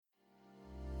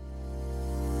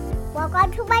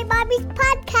Welcome to my mommy's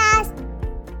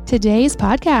podcast. Today's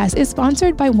podcast is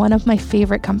sponsored by one of my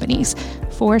favorite companies,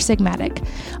 Four Sigmatic.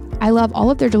 I love all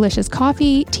of their delicious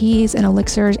coffee, teas, and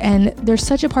elixirs, and they're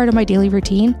such a part of my daily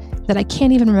routine that I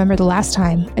can't even remember the last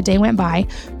time a day went by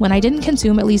when I didn't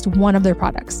consume at least one of their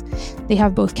products. They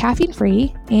have both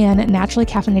caffeine-free and naturally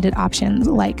caffeinated options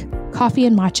like coffee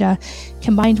and matcha,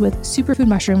 combined with superfood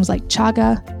mushrooms like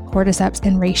chaga, cordyceps,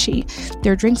 and reishi.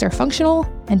 Their drinks are functional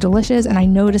and delicious, and I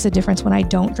notice a difference when I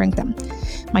don't drink them.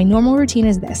 My normal routine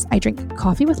is this. I drink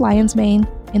coffee with lion's mane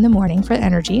in the morning for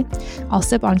energy. I'll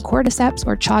sip on cordyceps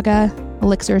or chaga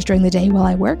elixirs during the day while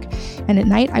I work, and at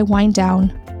night I wind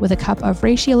down with a cup of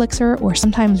reishi elixir or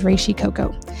sometimes reishi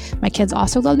cocoa. My kids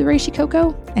also love the reishi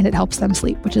cocoa, and it helps them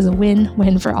sleep, which is a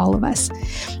win-win for all of us.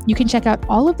 You can check out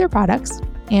all of their products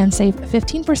and save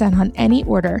 15% on any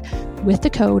order with the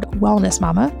code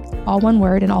WellnessMama, all one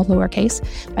word and all lowercase,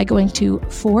 by going to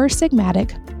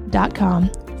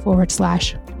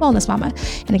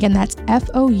foursigmatic.com/wellnessmama. And again, that's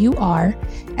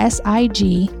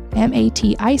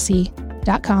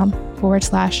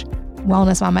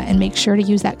FOURSIGMATIC.com/wellnessmama. And make sure to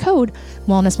use that code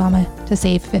WellnessMama to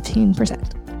save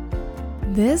 15%.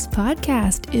 This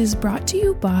podcast is brought to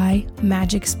you by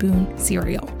Magic Spoon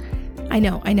cereal. I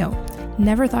know.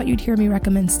 Never thought you'd hear me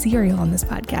recommend cereal on this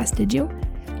podcast, did you?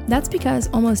 That's because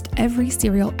almost every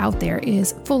cereal out there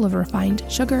is full of refined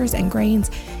sugars and grains,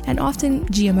 and often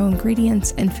GMO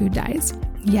ingredients and food dyes.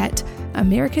 Yet,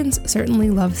 Americans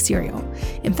certainly love cereal.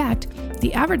 In fact,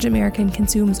 the average American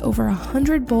consumes over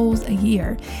 100 bowls a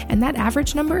year, and that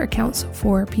average number accounts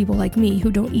for people like me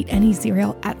who don't eat any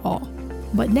cereal at all.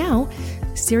 But now,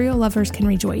 cereal lovers can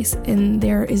rejoice, and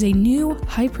there is a new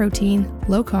high-protein,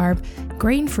 low-carb,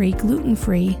 grain-free,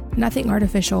 gluten-free, nothing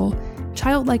artificial,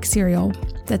 childlike cereal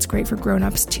that's great for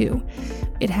grown-ups too.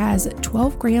 It has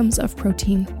 12 grams of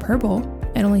protein per bowl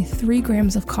and only 3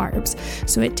 grams of carbs,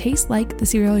 so it tastes like the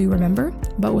cereal you remember,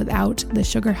 but without the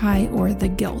sugar high or the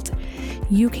guilt.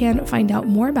 You can find out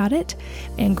more about it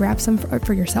and grab some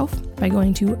for yourself by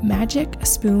going to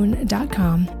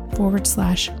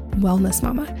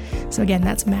magicspoon.com/wellnessmama. So again,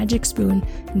 that's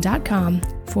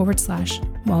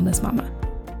magicspoon.com/wellnessmama.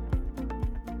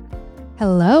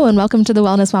 Hello, and welcome to the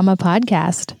Wellness Mama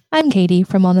podcast. I'm Katie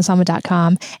from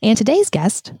wellnessmama.com, and today's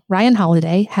guest, Ryan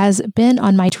Holiday, has been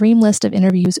on my dream list of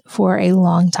interviews for a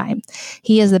long time.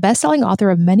 He is the best-selling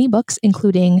author of many books,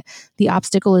 including The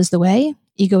Obstacle is the Way,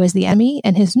 Ego is the Enemy,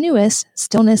 and his newest,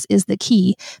 Stillness is the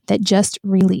Key, that just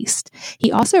released.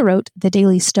 He also wrote The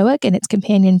Daily Stoic and its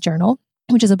companion journal,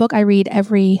 which is a book I read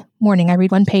every morning. I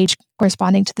read one page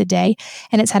corresponding to the day,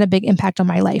 and it's had a big impact on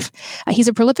my life. He's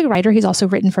a prolific writer. He's also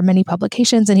written for many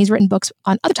publications, and he's written books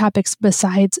on other topics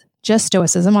besides just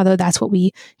Stoicism, although that's what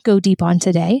we go deep on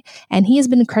today. And he has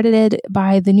been credited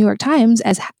by the New York Times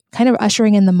as kind of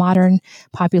ushering in the modern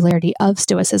popularity of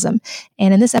Stoicism.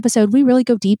 And in this episode, we really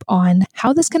go deep on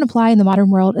how this can apply in the modern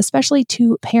world, especially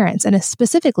to parents, and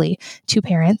specifically to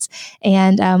parents,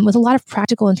 and with a lot of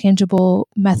practical and tangible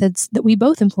methods that we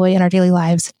both employ in our daily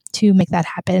lives to make that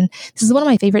happen. This is one of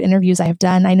my favorite interviews I have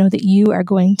done. I know that you are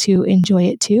going to enjoy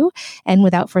it too. And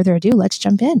without further ado, let's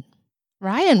jump in.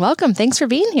 Ryan, welcome. Thanks for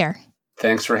being here.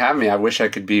 Thanks for having me. I wish I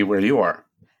could be where you are.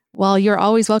 Well, you're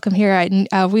always welcome here.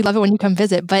 We love it when you come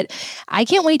visit, but I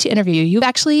can't wait to interview you. You've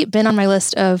actually been on my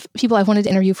list of people I've wanted to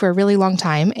interview for a really long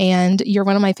time, and you're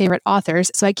one of my favorite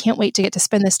authors. So I can't wait to get to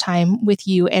spend this time with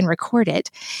you and record it.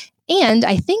 And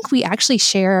I think we actually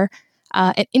share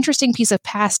an interesting piece of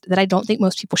past that I don't think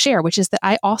most people share, which is that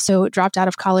I also dropped out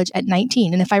of college at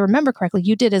 19. And if I remember correctly,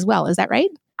 you did as well. Is that right?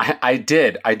 I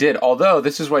did. Although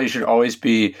this is why you should always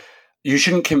you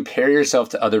shouldn't compare yourself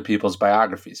to other people's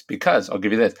biographies, because I'll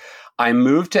give you this. I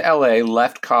moved to LA,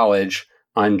 left college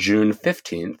on June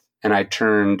 15th, and I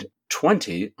turned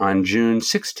 20 on June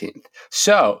 16th.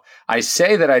 So I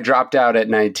say that I dropped out at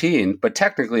 19, but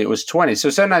technically it was 20. So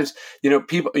sometimes,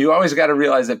 you always got to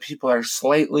realize that people are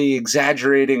slightly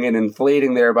exaggerating and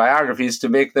inflating their biographies to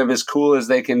make them as cool as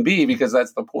they can be, because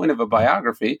that's the point of a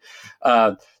biography.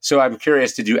 So I'm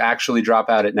curious, did you actually drop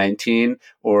out at 19,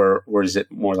 or is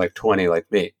it more like 20 like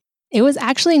me? It was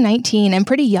actually 19. I'm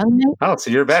pretty young now. Oh,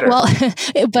 so you're better. Well,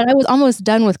 but I was almost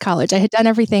done with college. I had done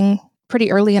everything pretty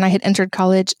early, and I had entered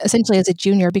college essentially as a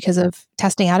junior because of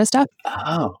testing out of stuff.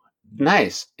 Oh,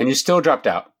 nice. And you still dropped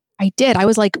out? I did. I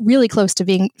was like really close to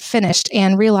being finished,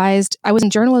 and realized I was in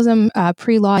journalism,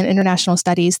 pre-law and international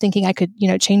studies, thinking I could,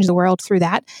 change the world through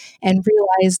that, and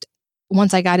realized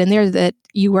once I got in there that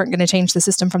you weren't going to change the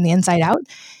system from the inside out.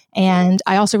 And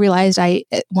I also realized I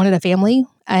wanted a family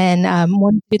and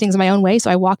wanted to do things in my own way. So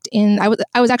I walked in. I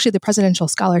was actually the presidential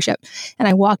scholarship, and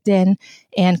I walked in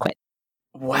and quit.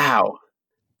 Wow.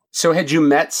 So had you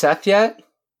met Seth yet?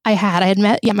 I had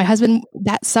met my husband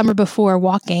that summer before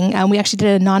walking. We actually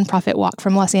did a nonprofit walk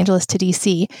from Los Angeles to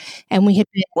DC, and we had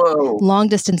been long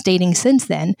distance dating since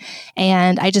then.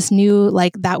 And I just knew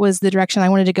like that was the direction I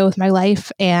wanted to go with my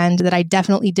life, and that I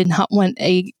definitely did not want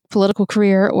a political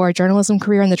career or a journalism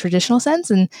career in the traditional sense.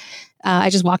 And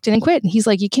I just walked in and quit. And he's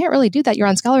like, "You can't really do that. You're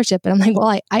on scholarship." And I'm like,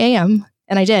 "Well, I am."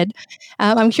 And I did.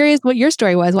 I'm curious what your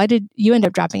story was. Why did you end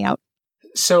up dropping out?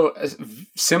 So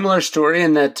similar story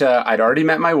in that I'd already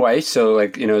met my wife. So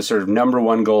like, sort of number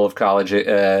one goal of college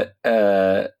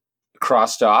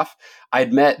crossed off.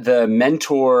 I'd met the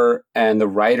mentor and the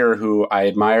writer who I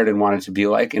admired and wanted to be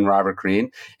like in Robert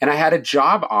Greene. And I had a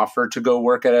job offer to go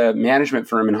work at a management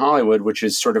firm in Hollywood, which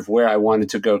is sort of where I wanted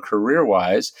to go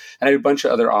career-wise. And I had a bunch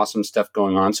of other awesome stuff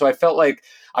going on. So I felt like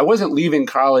I wasn't leaving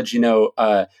college,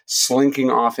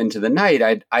 slinking off into the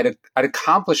night. I'd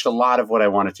accomplished a lot of what I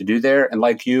wanted to do there. And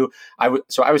like you, I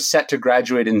was set to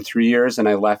graduate in 3 years and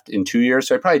I left in 2 years.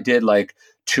 So I probably did like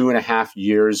 2.5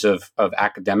 years of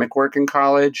academic work in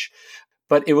college.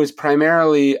 But it was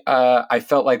primarily, I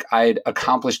felt like I'd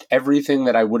accomplished everything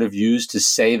that I would have used to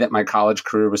say that my college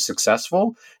career was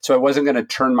successful. So I wasn't going to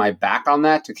turn my back on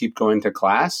that to keep going to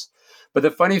class. But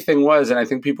the funny thing was, and I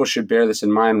think people should bear this in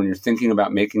mind when you're thinking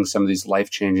about making some of these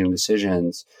life-changing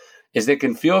decisions, is they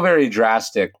can feel very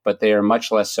drastic, but they are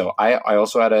much less so. I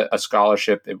also had a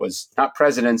scholarship. It was not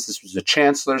president's. This was a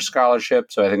chancellor's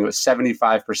scholarship. So I think it was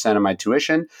 75% of my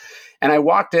tuition. And I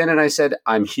walked in and I said,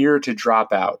 "I'm here to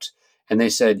drop out." And they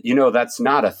said, "That's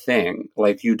not a thing.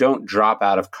 Like, you don't drop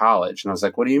out of college." And I was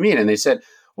like, "What do you mean?" And they said,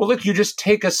 "Well, look, you just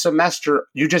take a semester.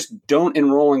 You just don't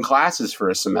enroll in classes for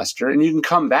a semester and you can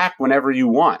come back whenever you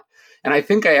want." And I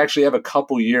think I actually have a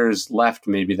couple years left,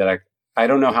 maybe, that I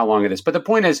don't know how long it is. But the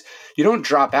point is, you don't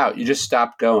drop out. You just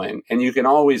stop going and you can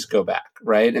always go back,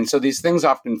 right? And so these things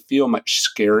often feel much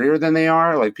scarier than they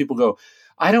are. Like, people go,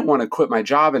 "I don't want to quit my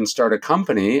job and start a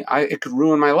company. It could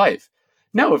ruin my life."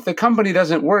 No, if the company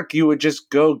doesn't work, you would just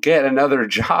go get another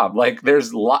job. Like,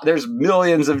 there's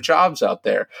millions of jobs out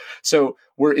there. So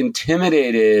we're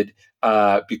intimidated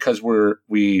because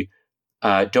we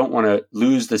don't want to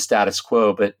lose the status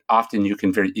quo, but often you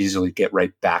can very easily get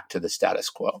right back to the status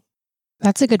quo.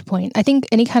 That's a good point. I think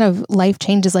any kind of life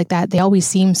changes like that, they always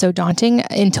seem so daunting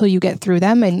until you get through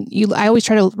them. And I always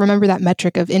try to remember that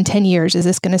metric of, in 10 years, is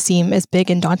this going to seem as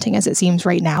big and daunting as it seems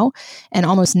right now? And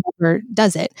almost never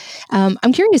does it.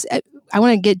 I'm curious, I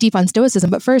want to get deep on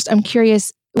Stoicism, but first I'm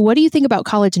curious, what do you think about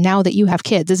college now that you have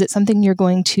kids? Is it something you're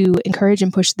going to encourage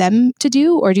and push them to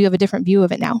do, or do you have a different view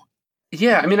of it now?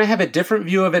 Yeah, I mean, I have a different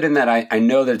view of it in that I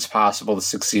know that it's possible to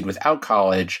succeed without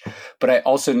college, but I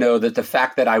also know that the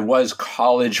fact that I was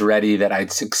college ready, that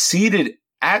I'd succeeded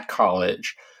at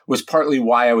college, was partly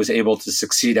why I was able to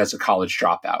succeed as a college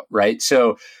dropout, right?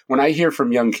 So when I hear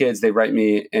from young kids, they write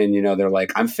me and, they're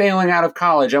like, "I'm failing out of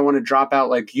college. I want to drop out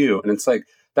like you." And it's like,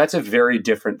 that's a very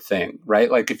different thing, right?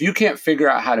 Like, if you can't figure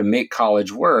out how to make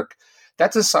college work,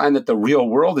 that's a sign that the real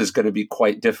world is going to be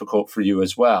quite difficult for you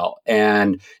as well.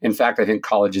 And in fact, I think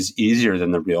college is easier than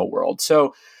the real world.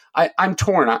 So I'm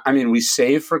torn. I mean, we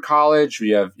save for college. We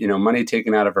have, money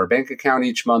taken out of our bank account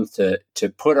each month to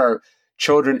put our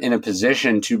children in a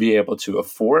position to be able to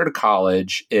afford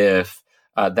college if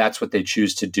that's what they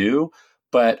choose to do.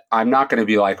 But I'm not going to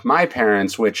be like my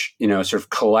parents, which, sort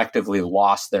of collectively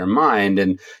lost their mind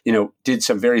and, did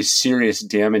some very serious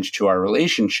damage to our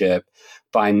relationship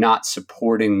by not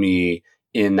supporting me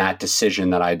in that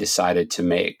decision that I decided to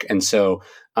make. And so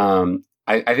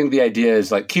I think the idea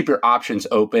is, like, keep your options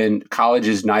open. College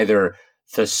is neither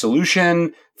the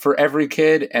solution for every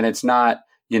kid, and it's not,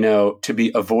 to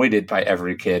be avoided by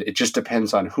every kid. It just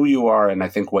depends on who you are and I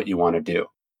think what you want to do.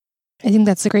 I think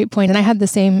that's a great point. And I had the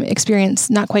same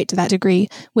experience, not quite to that degree,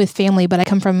 with family, but I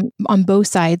come from, on both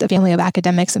sides, a family of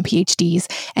academics and PhDs.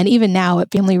 And even now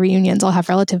at family reunions, I'll have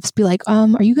relatives be like,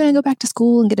 "Are you going to go back to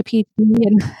school and get a PhD?"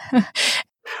 And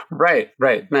Right.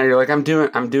 Now you're like, I'm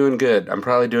doing good. I'm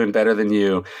probably doing better than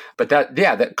you. But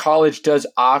that college does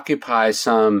occupy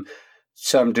some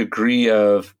degree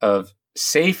of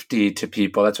safety to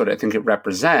people. That's what I think it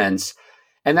represents.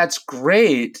 And that's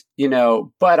great,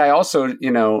 but I also,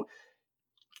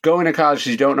 going to college,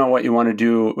 you don't know what you want to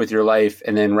do with your life,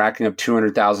 and then racking up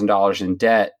 $200,000 in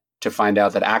debt to find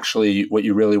out that actually what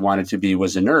you really wanted to be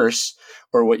was a nurse,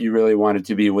 or what you really wanted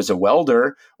to be was a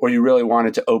welder, or you really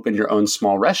wanted to open your own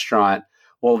small restaurant.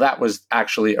 Well, that was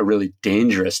actually a really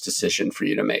dangerous decision for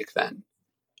you to make then.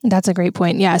 That's a great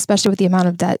point. Yeah, especially with the amount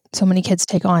of debt so many kids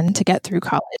take on to get through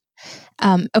college.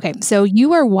 Okay, so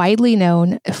you are widely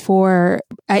known for,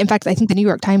 in fact, I think the New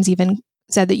York Times even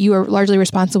said that you are largely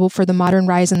responsible for the modern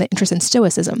rise in the interest in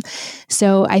Stoicism.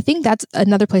 So I think that's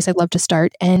another place I'd love to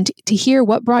start and to hear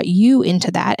what brought you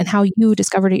into that and how you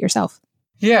discovered it yourself.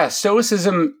 Yeah,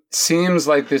 Stoicism seems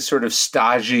like this sort of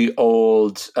stodgy,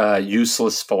 old,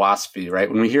 useless philosophy,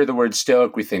 right? When we hear the word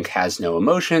Stoic, we think has no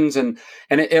emotions, and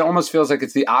it almost feels like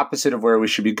it's the opposite of where we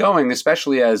should be going,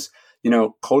 especially as,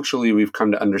 culturally we've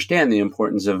come to understand the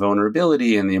importance of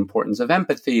vulnerability and the importance of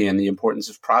empathy and the importance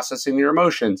of processing your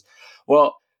emotions.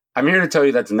 Well, I'm here to tell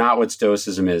you that's not what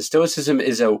Stoicism is. Stoicism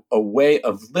is a way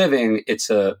of living. It's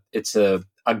a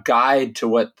guide to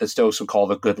what the Stoics would call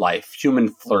the good life, human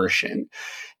flourishing.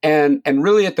 And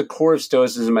really at the core of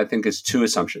Stoicism, I think, is two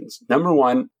assumptions. Number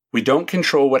one, we don't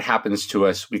control what happens to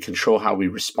us. We control how we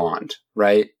respond,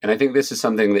 right? And I think this is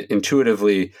something that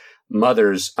intuitively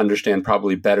mothers understand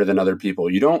probably better than other people.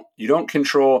 You don't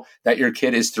control that your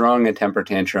kid is throwing a temper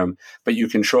tantrum, but you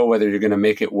control whether you're going to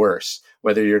make it worse,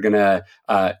 whether you're going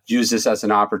to use this as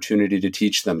an opportunity to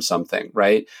teach them something,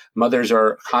 right? Mothers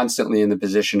are constantly in the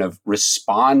position of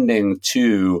responding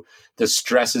to the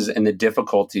stresses and the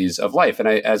difficulties of life. And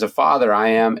as a father, I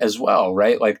am as well,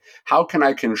 right? Like, how can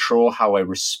I control how I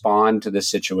respond to this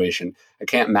situation? I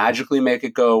can't magically make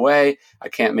it go away. I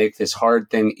can't make this hard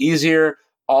thing easier.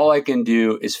 All I can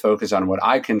do is focus on what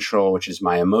I control, which is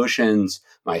my emotions,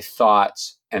 my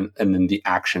thoughts, and then the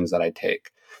actions that I take.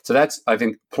 So that's, I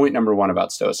think, point number one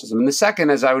about Stoicism. And the second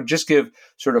is I would just give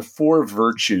sort of 4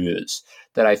 virtues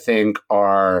that I think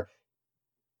are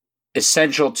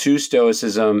essential to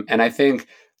Stoicism. And I think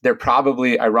they're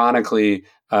probably, ironically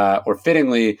or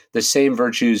fittingly, the same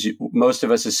virtues most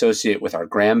of us associate with our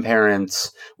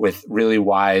grandparents, with really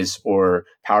wise or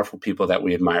powerful people that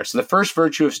we admire. So the first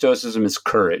virtue of Stoicism is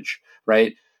courage,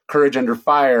 right? Courage under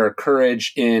fire,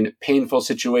 courage in painful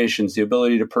situations, the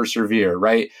ability to persevere,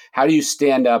 right? How do you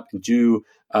stand up and do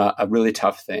a really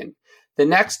tough thing? The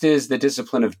next is the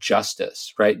discipline of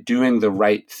justice, right? Doing the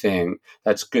right thing.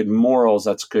 That's good morals.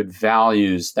 That's good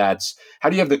values. That's how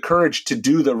do you have the courage to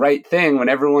do the right thing when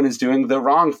everyone is doing the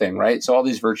wrong thing, right? So all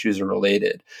these virtues are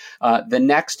related. The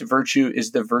next virtue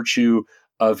is the virtue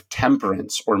of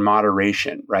temperance or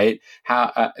moderation, right?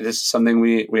 This is something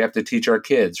we have to teach our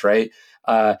kids, right?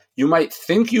 You might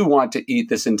think you want to eat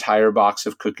this entire box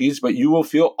of cookies, but you will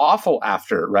feel awful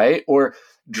after, right? Or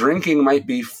drinking might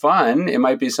be fun. It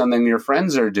might be something your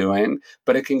friends are doing,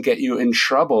 but it can get you in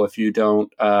trouble if you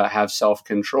don't have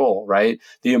self-control, right?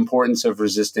 The importance of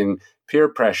resisting peer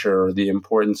pressure, or the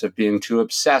importance of being too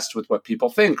obsessed with what people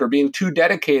think, or being too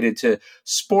dedicated to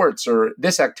sports or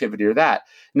this activity or that.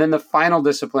 And then the final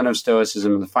discipline of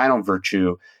Stoicism, the final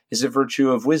virtue, is a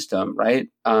virtue of wisdom, right?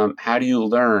 How do you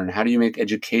learn? How do you make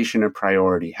education a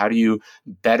priority? How do you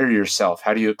better yourself?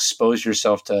 How do you expose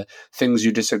yourself to things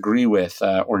you disagree with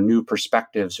or new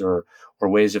perspectives or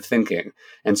ways of thinking?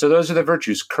 And so those are the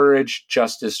virtues: courage,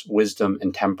 justice, wisdom,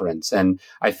 and temperance. And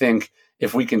I think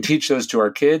if we can teach those to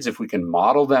our kids, if we can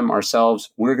model them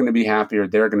ourselves, we're going to be happier,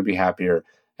 they're going to be happier.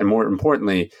 And more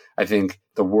importantly, I think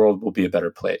the world will be a better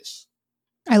place.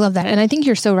 I love that. And I think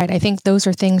you're so right. I think those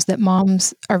are things that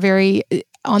moms are very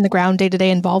on the ground day to day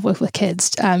involved with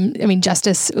kids.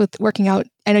 Justice with working out.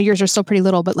 I know yours are still pretty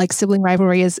little, but like sibling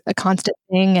rivalry is a constant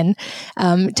thing.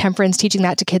 And temperance, teaching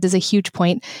that to kids is a huge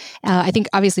point. I think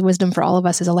obviously wisdom for all of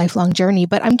us is a lifelong journey.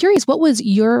 But I'm curious, what was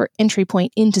your entry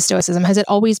point into Stoicism? Has it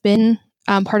always been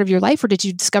part of your life, or did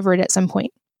you discover it at some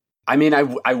point? I mean,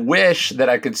 I wish that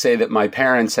I could say that my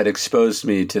parents had exposed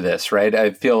me to this, right?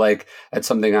 I feel like that's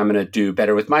something I'm going to do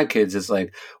better with my kids, is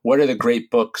like, what are the great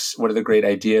books? What are the great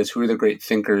ideas? Who are the great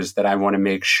thinkers that I want to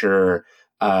make sure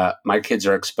my kids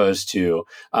are exposed to?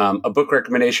 A book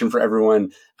recommendation for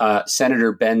everyone,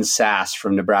 Senator Ben Sasse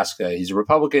from Nebraska. He's a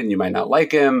Republican. You might not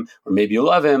like him, or maybe you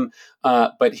love him,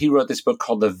 but he wrote this book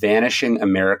called The Vanishing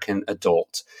American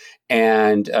Adult.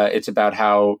 And it's about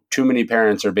how too many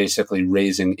parents are basically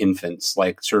raising infants,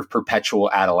 like sort of perpetual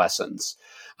adolescents.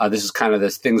 This is kind of the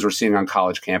things we're seeing on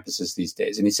college campuses these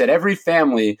days. And he said every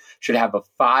family should have a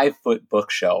 5-foot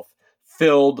bookshelf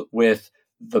filled with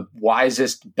the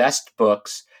wisest, best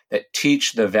books that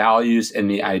teach the values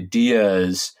and the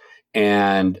ideas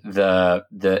and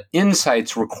the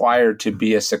insights required to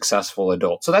be a successful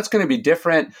adult. So that's going to be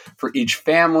different for each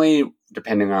family,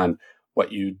 depending on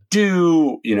what you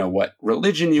do, what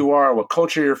religion you are, what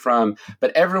culture you're from.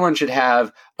 But everyone should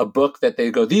have a book that they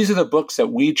go, these are the books that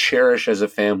we cherish as a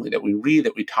family, that we read,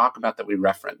 that we talk about, that we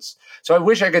reference. So I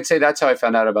wish I could say that's how I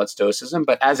found out about Stoicism.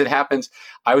 But as it happens,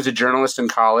 I was a journalist in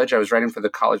college. I was writing for the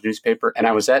college newspaper, and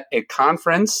I was at a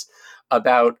conference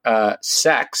about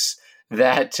sex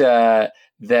that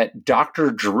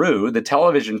Dr. Drew, the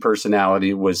television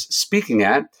personality, was speaking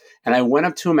at. And I went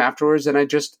up to him afterwards and I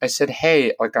said,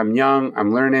 hey, like, I'm young,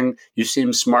 I'm learning, you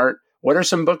seem smart. What are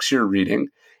some books you're reading?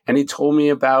 And he told me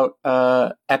about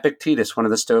Epictetus, one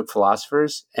of the Stoic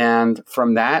philosophers. And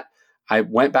from that, I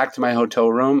went back to my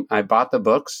hotel room, I bought the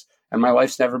books, and my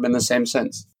life's never been the same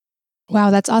since. Wow,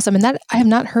 that's awesome. And that I have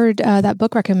not heard that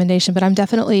book recommendation, but I'm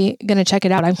definitely going to check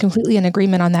it out. I'm completely in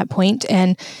agreement on that point.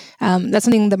 And that's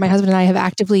something that my husband and I have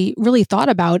actively really thought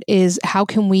about is how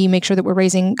can we make sure that we're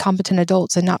raising competent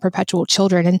adults and not perpetual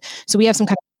children? And so we have some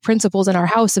kind of principles in our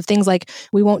house of things like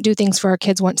we won't do things for our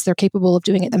kids once they're capable of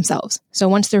doing it themselves. So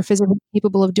once they're physically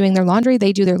capable of doing their laundry,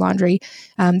 they do their laundry.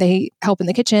 They help in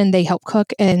the kitchen, they help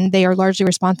cook, and they are largely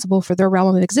responsible for their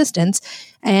realm of existence.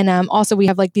 And also we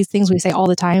have like these things we say all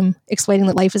the time, explaining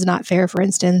that life is not fair, for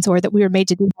instance, or that we were made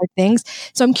to do hard things.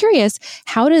 So I'm curious,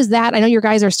 how does that, I know your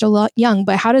guys are still young,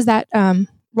 but how does that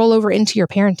roll over into your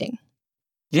parenting?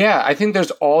 Yeah, I think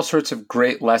there's all sorts of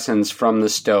great lessons from the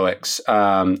Stoics.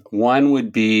 One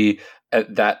would be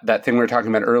that thing we were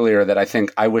talking about earlier that I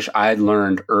think I wish I'd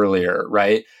learned earlier,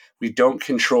 right? We don't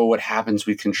control what happens,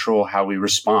 we control how we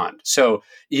respond. So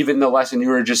even the lesson you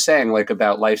were just saying, like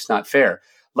about life's not fair.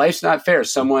 Life's not fair.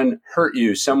 Someone hurt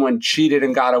you, someone cheated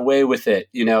and got away with it,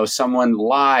 someone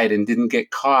lied and didn't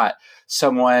get caught,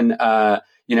 someone,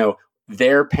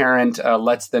 their parent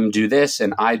lets them do this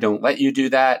and I don't let you do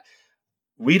that.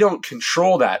 We don't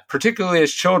control that, particularly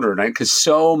as children, right? Because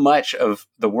so much of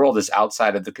the world is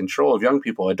outside of the control of young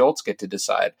people. Adults get to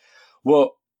decide.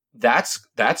 Well, that's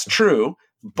true,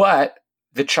 but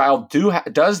the child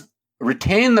does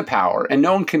retain the power, and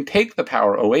no one can take the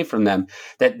power away from them,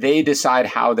 that they decide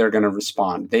how they're going to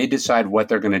respond. They decide what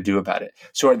they're going to do about it.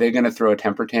 So are they going to throw a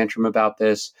temper tantrum about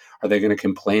this? Are they going to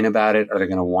complain about it? Are they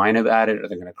going to whine about it? Are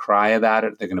they going to cry about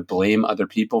it? Are they going to blame other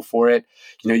people for it?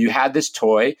 You had this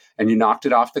toy and you knocked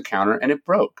it off the counter and it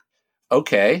broke.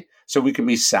 Okay. So we can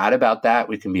be sad about that.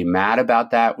 We can be mad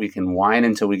about that. We can whine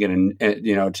until we get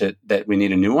that we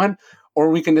need a new one. Or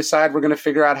we can decide we're going to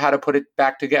figure out how to put it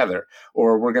back together.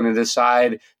 Or we're going to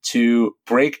decide to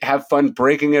have fun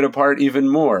breaking it apart even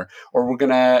more. Or we're going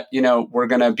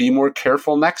to be more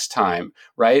careful next time,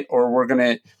 right? Or we're going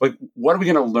to, what are we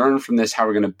going to learn from this? How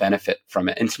we're going to benefit from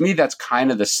it? And to me, that's kind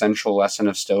of the central lesson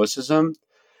of Stoicism.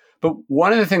 But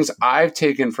one of the things I've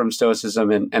taken from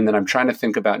Stoicism and that I'm trying to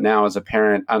think about now as a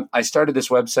parent, I started this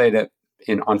website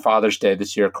on Father's Day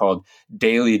this year called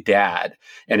Daily Dad.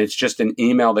 And it's just an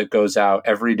email that goes out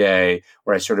every day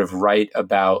where I sort of write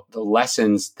about the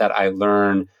lessons that I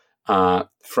learn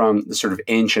from the sort of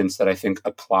ancients that I think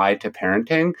apply to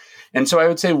parenting. And so I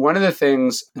would say one of the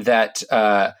things that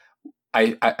a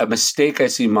mistake I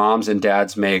see moms and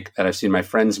dads make, that I've seen my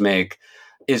friends make,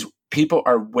 is people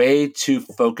are way too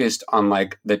focused on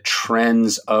like the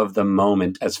trends of the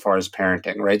moment as far as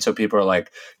parenting, right? So people are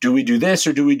like, do we do this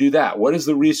or do we do that? What does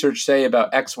the research say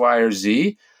about X, Y, or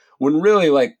Z? When really,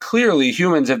 like, clearly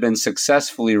humans have been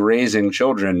successfully raising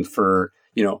children for,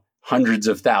 hundreds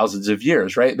of thousands of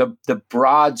years, right? The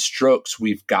broad strokes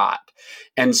we've got.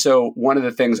 And so one of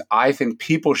the things I think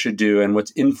people should do, and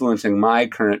what's influencing my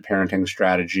current parenting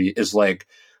strategy, is like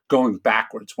going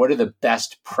backwards. What are the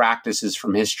best practices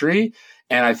from history?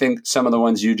 And I think some of the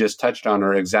ones you just touched on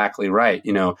are exactly right.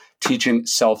 Teaching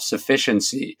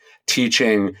self-sufficiency,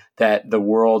 teaching that the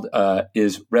world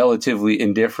is relatively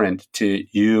indifferent to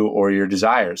you or your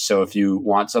desires. So if you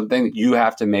want something, you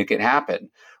have to make it happen,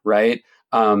 right?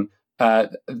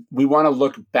 We want to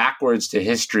look backwards to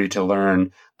history to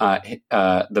learn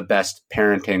the best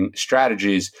parenting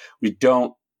strategies. We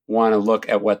don't want to look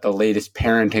at what the latest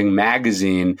parenting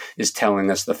magazine is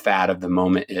telling us the fad of the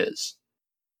moment is.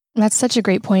 That's such a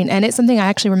great point. And it's something I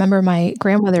actually remember my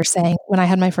grandmother saying when I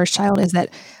had my first child, is that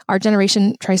our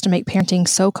generation tries to make parenting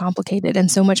so complicated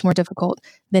and so much more difficult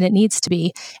than it needs to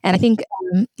be. And I think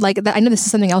I know this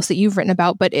is something else that you've written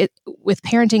about, but with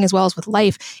parenting as well as with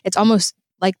life, it's almost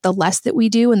like the less that we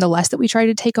do and the less that we try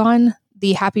to take on,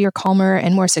 the happier, calmer,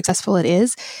 and more successful it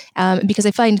is. Because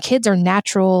I find kids are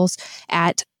naturals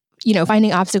at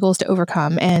finding obstacles to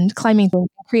overcome and climbing through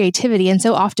creativity. And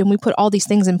so often we put all these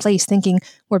things in place thinking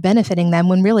we're benefiting them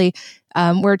when really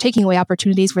we're taking away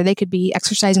opportunities where they could be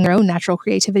exercising their own natural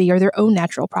creativity or their own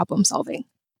natural problem solving.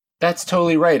 That's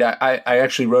totally right. I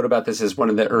actually wrote about this as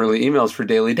one of the early emails for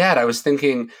Daily Dad. I was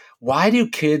thinking, why do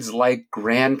kids like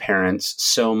grandparents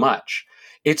so much?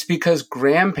 It's because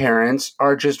grandparents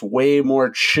are just way more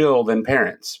chill than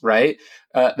parents, right?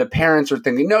 The parents are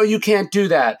thinking, no, you can't do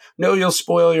that. No, you'll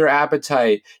spoil your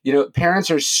appetite.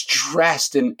 Parents are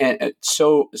stressed and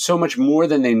so much more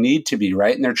than they need to be,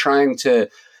 right? And they're trying to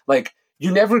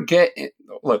you never get,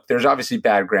 look, there's obviously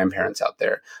bad grandparents out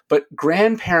there, but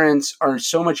grandparents are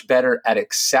so much better at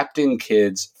accepting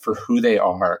kids for who they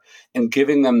are and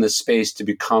giving them the space to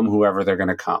become whoever they're going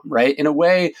to come, right? In a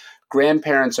way,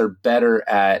 grandparents are better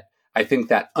at, I think,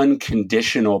 that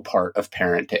unconditional part of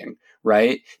parenting,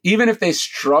 right? Even if they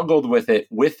struggled with it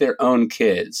with their own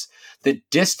kids, the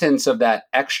distance of that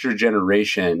extra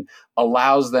generation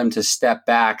allows them to step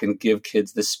back and give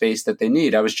kids the space that they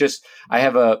need. I've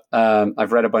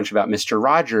read a bunch about Mr.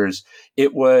 Rogers.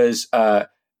 It was,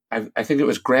 I think it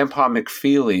was Grandpa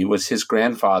McFeely was his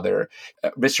grandfather.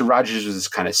 Mr. Rogers was this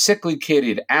kind of sickly kid. He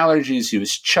had allergies. He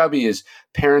was chubby. His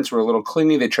parents were a little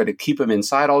clingy. They tried to keep him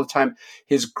inside all the time.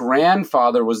 His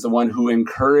grandfather was the one who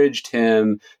encouraged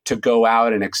him to go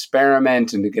out and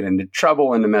experiment and to get into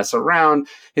trouble and to mess around.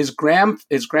 His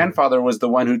grandfather was the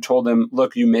one who told him,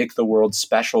 look, you make the world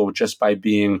special just by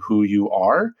being who you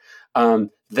are.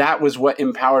 That was what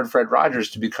empowered Fred Rogers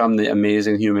to become the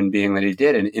amazing human being that he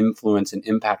did and influence and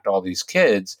impact all these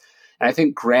kids. And I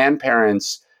think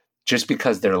grandparents, just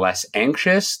because they're less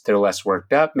anxious, they're less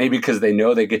worked up, maybe because they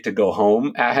know they get to go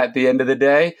home at the end of the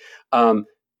day,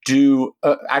 do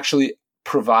actually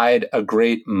provide a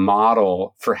great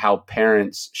model for how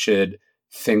parents should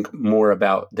think more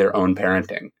about their own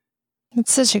parenting.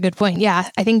 That's such a good point. Yeah,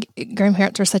 I think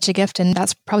grandparents are such a gift, and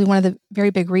that's probably one of the very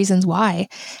big reasons why.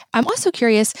 I'm also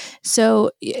curious.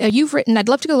 So you've written, I'd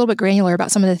love to go a little bit granular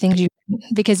about some of the things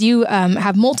because you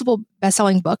have multiple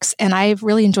best-selling books, and I've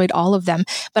really enjoyed all of them.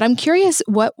 But I'm curious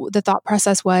what the thought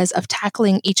process was of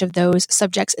tackling each of those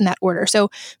subjects in that order. So,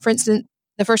 for instance,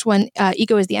 the first one,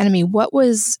 ego is the enemy. What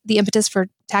was the impetus for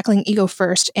tackling ego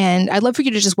first? And I'd love for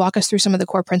you to just walk us through some of the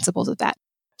core principles of that.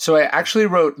 So I actually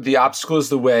wrote The Obstacle is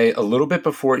the Way a little bit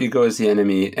before Ego is the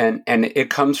Enemy, and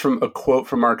it comes from a quote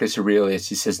from Marcus Aurelius.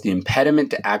 He says, the impediment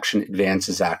to action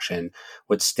advances action.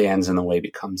 What stands in the way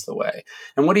becomes the way.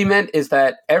 And what he meant is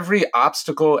that every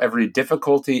obstacle, every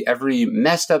difficulty, every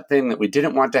messed up thing that we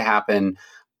didn't want to happen,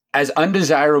 as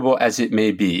undesirable as it may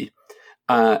be,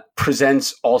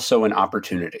 presents also an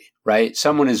opportunity, right?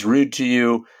 Someone is rude to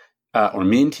you, or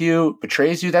mean to you,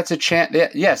 betrays you, that's a chance.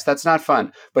 Yes, that's not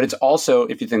fun. But it's also,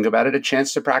 if you think about it, a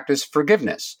chance to practice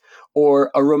forgiveness or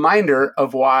a reminder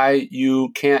of why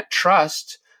you can't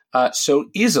trust so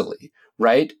easily,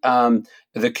 right?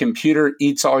 The computer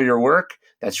eats all your work.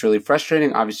 That's really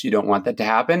frustrating. Obviously, you don't want that to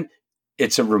happen.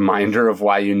 It's a reminder of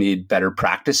why you need better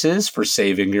practices for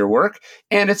saving your work.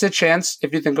 And it's a chance,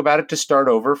 if you think about it, to start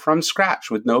over from scratch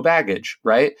with no baggage,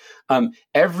 right?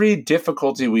 Every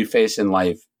difficulty we face in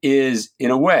life is,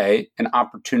 in a way, an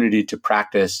opportunity to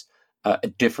practice a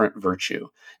different virtue.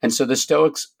 And so the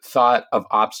Stoics thought of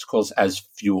obstacles as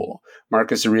fuel.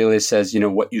 Marcus Aurelius says,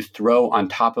 what you throw on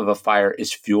top of a fire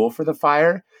is fuel for the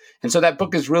fire. And so that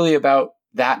book is really about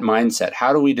that mindset.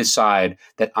 How do we decide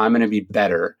that I'm going to be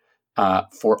better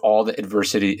for all the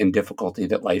adversity and difficulty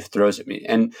that life throws at me?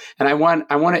 And I want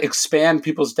to expand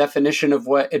people's definition of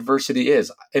what adversity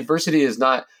is. Adversity is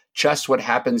not just what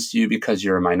happens to you because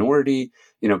you're a minority,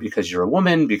 because you're a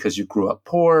woman, because you grew up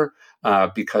poor,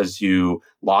 because you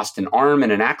lost an arm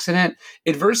in an accident.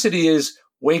 Adversity is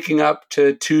waking up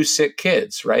to 2 sick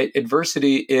kids, right?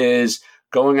 Adversity is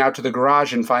going out to the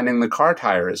garage and finding the car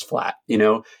tire is flat.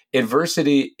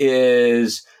 Adversity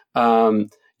is, one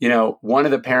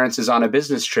of the parents is on a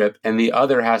business trip and the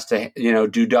other has to,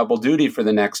 do double duty for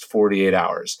the next 48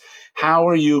 hours. How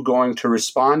are you going to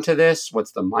respond to this?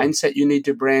 What's the mindset you need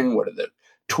to bring? What are the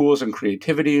tools and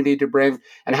creativity you need to bring?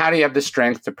 And how do you have the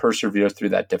strength to persevere through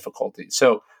that difficulty?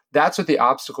 So that's what The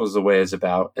Obstacle is the Way is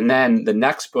about. And then the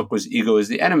next book was Ego is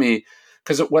the Enemy,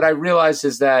 because what I realized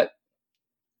is that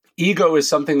ego is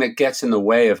something that gets in the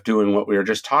way of doing what we were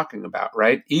just talking about,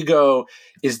 right? Ego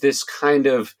is this kind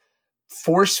of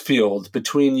force field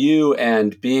between you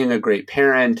and being a great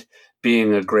parent,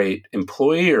 being a great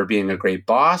employee, or being a great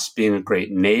boss, being a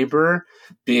great neighbor,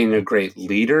 being a great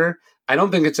leader. I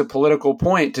don't think it's a political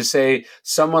point to say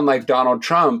someone like Donald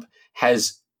Trump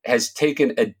has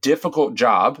taken a difficult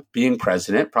job being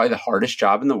president, probably the hardest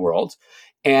job in the world,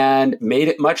 and made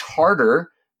it much harder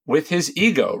with his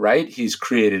ego, right? He's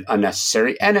created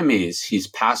unnecessary enemies. He's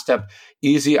passed up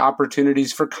easy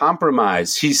opportunities for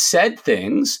compromise. He's said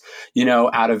things,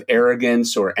 out of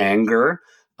arrogance or anger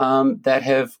that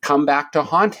have come back to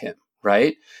haunt him,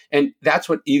 right? And that's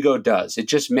what ego does. It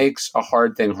just makes a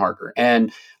hard thing harder.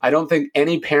 And I don't think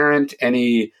any parent,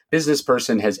 any business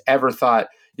person has ever thought,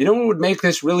 what would make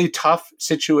this really tough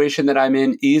situation that I'm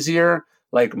in easier?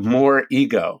 Like more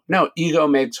ego. No, ego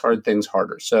makes hard things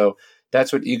harder. So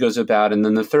that's what ego's about. And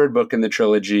then the third book in the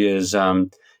trilogy is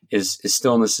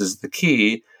Stillness is the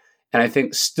Key. And I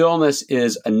think stillness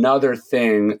is another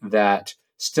thing that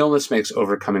stillness makes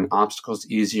overcoming obstacles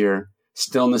easier.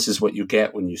 Stillness is what you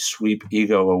get when you sweep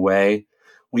ego away.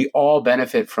 We all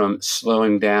benefit from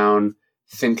slowing down,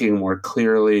 thinking more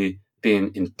clearly,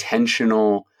 being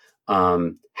intentional,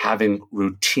 having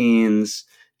routines,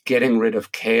 getting rid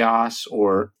of chaos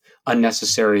or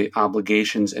unnecessary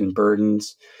obligations and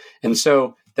burdens. And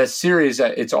so that series,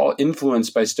 it's all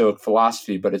influenced by Stoic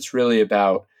philosophy, but it's really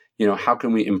about, how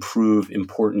can we improve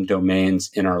important domains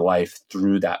in our life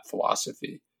through that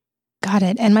philosophy? Got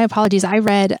it. And my apologies. I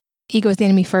read Ego is the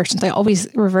Enemy first, since I always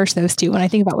reverse those two when I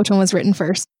think about which one was written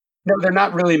first. No, they're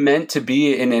not really meant to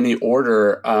be in any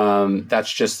order.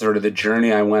 That's just sort of the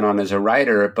journey I went on as a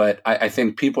writer. But I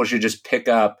think people should just pick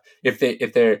up, if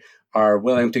they are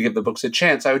willing to give the books a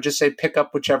chance, I would just say pick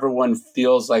up whichever one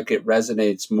feels like it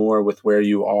resonates more with where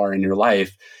you are in your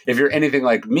life. If you're anything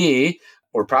like me,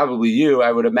 or probably you,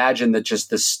 I would imagine that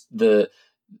just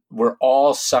we're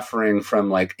all suffering from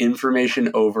like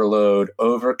information overload,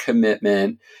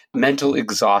 overcommitment, mental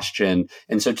exhaustion.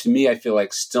 And so to me, I feel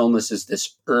like stillness is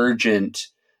this urgent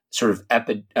sort of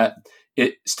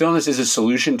stillness is a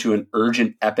solution to an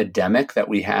urgent epidemic that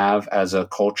we have as a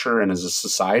culture and as a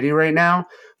society right now.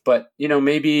 But,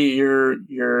 maybe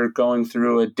you're going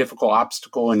through a difficult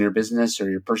obstacle in your business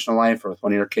or your personal life or with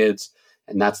one of your kids,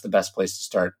 and that's the best place to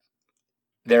start.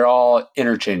 They're all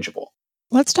interchangeable.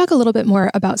 Let's talk a little bit more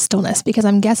about stillness, because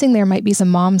I'm guessing there might be some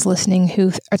moms listening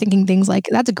who are thinking things like,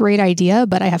 that's a great idea,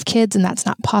 but I have kids and that's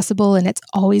not possible and it's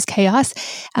always chaos.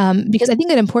 Because I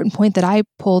think an important point that I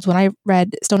pulled when I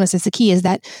read Stillness is the Key is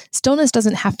that stillness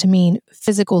doesn't have to mean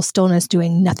physical stillness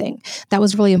doing nothing. That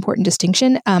was a really important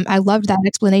distinction. I loved that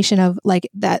explanation of like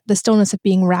that the stillness of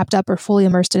being wrapped up or fully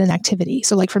immersed in an activity.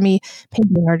 So like for me,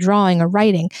 painting or drawing or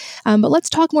writing. But let's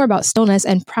talk more about stillness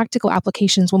and practical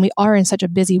applications when we are in such a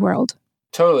busy world.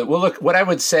 Totally. Well, look, what I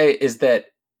would say is that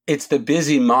it's the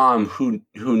busy mom who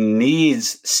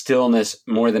needs stillness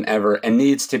more than ever and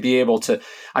needs to be able to,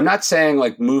 I'm not saying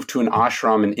like move to an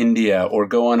ashram in India or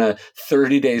go on a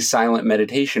 30-day silent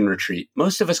meditation retreat.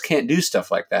 Most of us can't do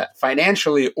stuff like that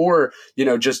financially or,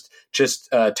 just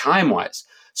time-wise.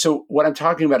 So what I'm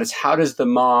talking about is how does the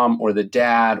mom or the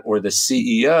dad or the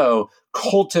CEO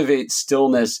cultivate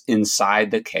stillness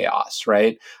inside the chaos,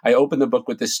 right? I opened the book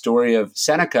with this story of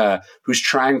Seneca, who's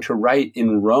trying to write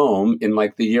in Rome in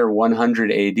like the year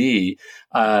 100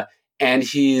 AD. And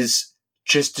he's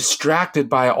just distracted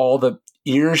by all the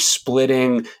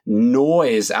ear-splitting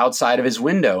noise outside of his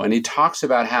window. And he talks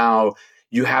about how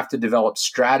you have to develop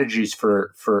strategies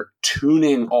for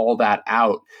tuning all that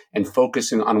out and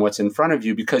focusing on what's in front of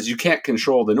you, because you can't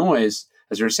control the noise.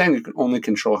 As you were saying, you can only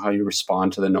control how you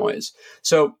respond to the noise.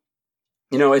 So,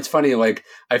 it's funny, like,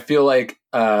 I feel like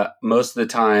most of the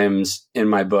times in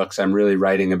my books, I'm really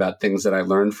writing about things that I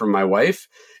learned from my wife.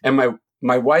 And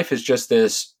my wife is just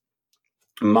this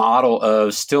model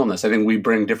of stillness. I think we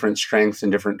bring different strengths and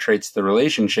different traits to the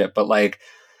relationship, but like,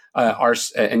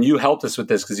 and you helped us with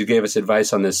this because you gave us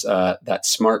advice on this, that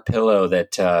smart pillow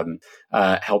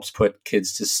that helps put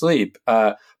kids to sleep.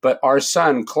 But our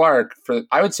son, Clark,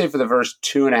 I would say for the first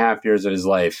 2.5 years of his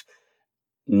life,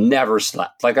 never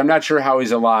slept. Like, I'm not sure how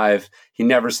he's alive. He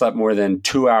never slept more than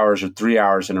 2 hours or 3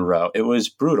 hours in a row. It was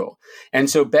brutal. And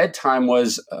so bedtime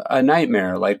was a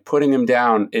nightmare. Like putting him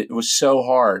down, it was so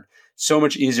hard, so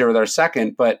much easier with our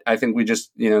second. But I think we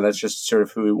just, that's just sort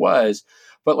of who he was.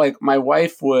 But like my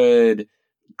wife would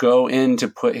go in to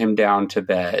put him down to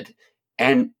bed,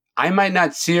 and I might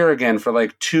not see her again for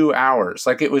like 2 hours.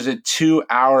 Like it was a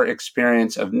 2-hour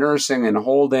experience of nursing and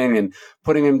holding and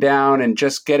putting him down and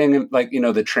just getting him like,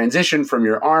 the transition from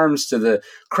your arms to the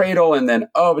cradle, and then,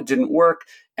 it didn't work.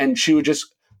 And she would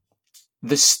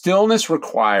the stillness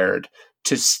required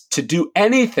to do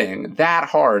anything that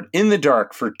hard in the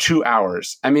dark for 2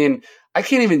 hours. I mean, I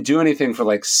can't even do anything for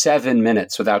like 7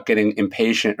 minutes without getting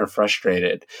impatient or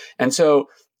frustrated. And so,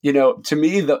 to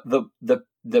me,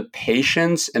 the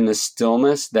patience and the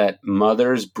stillness that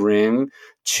mothers bring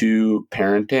to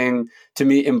parenting, to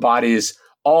me, embodies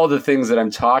all the things that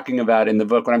I'm talking about in the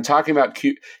book. When I'm talking about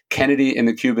Kennedy in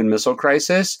the Cuban Missile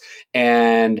Crisis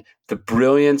and the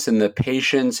brilliance and the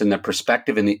patience and the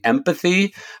perspective and the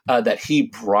empathy that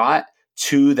he brought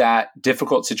to that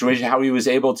difficult situation, how he was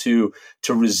able to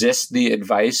resist the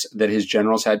advice that his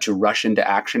generals had to rush into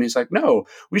action. He's like, no,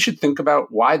 we should think about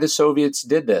why the Soviets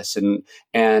did this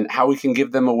and how we can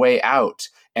give them a way out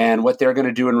and what they're going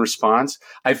to do in response.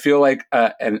 I feel like,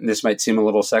 and this might seem a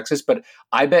little sexist, but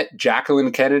I bet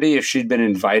Jacqueline Kennedy, if she'd been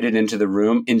invited into the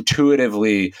room,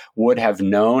 intuitively would have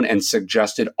known and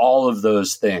suggested all of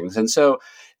those things. And so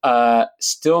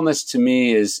Stillness to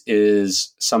me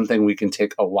is something we can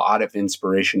take a lot of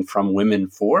inspiration from women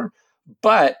for,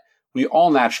 but we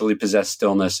all naturally possess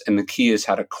stillness, and the key is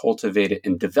how to cultivate it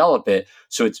and develop it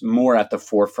so it's more at the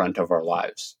forefront of our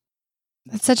lives.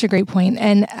 That's such a great point.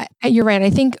 And you're right. I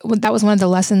think that was one of the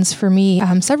lessons for me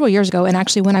several years ago. And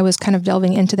actually, when I was kind of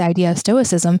delving into the idea of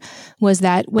Stoicism, was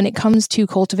that when it comes to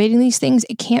cultivating these things,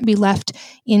 it can't be left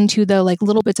into the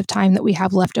little bits of time that we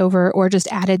have left over or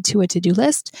just added to a to-do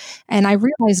list. And I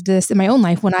realized this in my own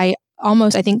life when I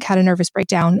almost, I think, had a nervous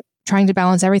breakdown trying to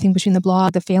balance everything between the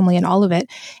blog, the family, and all of it,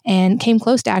 and came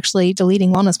close to actually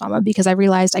deleting Wellness Mama because I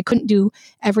realized I couldn't do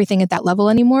everything at that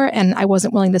level anymore, and I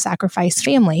wasn't willing to sacrifice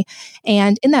family.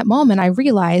 And in that moment, I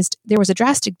realized there was a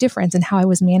drastic difference in how I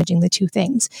was managing the two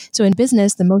things. So in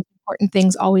business, the most important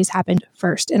things always happened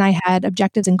first, and I had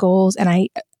objectives and goals, and I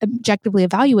objectively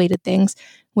evaluated things.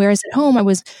 Whereas at home, I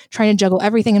was trying to juggle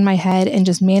everything in my head and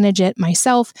just manage it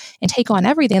myself and take on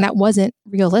everything. And that wasn't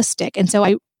realistic. And so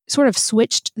I sort of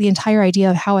switched the entire idea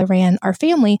of how I ran our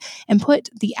family and put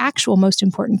the actual most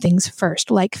important things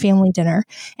first, like family dinner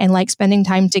and like spending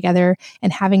time together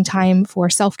and having time for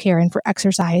self-care and for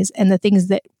exercise and the things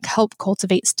that help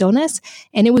cultivate stillness.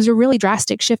 And it was a really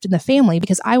drastic shift in the family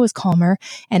because I was calmer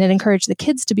and it encouraged the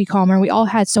kids to be calmer. We all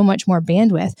had so much more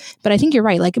bandwidth. But I think you're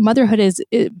right. Motherhood is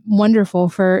wonderful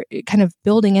for kind of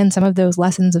building in some of those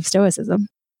lessons of stoicism.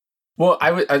 Well,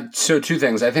 so two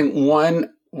things. I think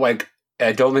one,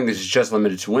 I don't think this is just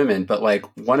limited to women, but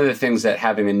one of the things that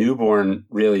having a newborn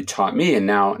really taught me, and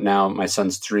now my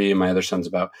son's 3 and my other son's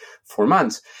about 4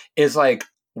 months, is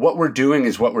what we're doing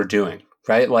is what we're doing,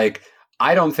 right?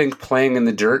 I don't think playing in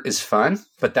the dirt is fun,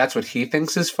 but that's what he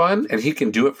thinks is fun, and he can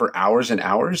do it for hours and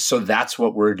hours. So that's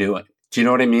what we're doing. Do you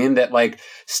know what I mean? That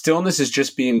stillness is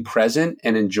just being present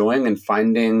and enjoying and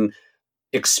finding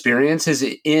experiences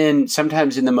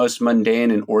sometimes in the most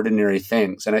mundane and ordinary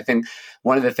things. And I think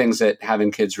one of the things that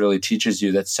having kids really teaches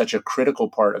you that's such a critical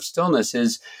part of stillness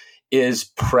is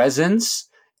presence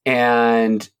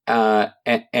and not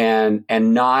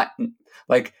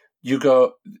you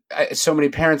go, so many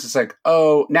parents, it's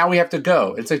oh, now we have to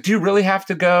go. It's do you really have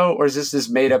to go? Or is this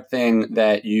made up thing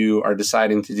that you are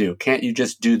deciding to do? Can't you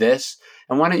just do this?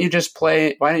 And why don't you just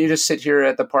play? Why don't you just sit here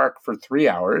at the park for 3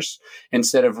 hours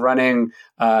instead of running?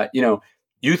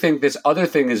 You think this other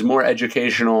thing is more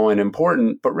educational and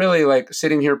important, but really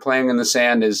sitting here playing in the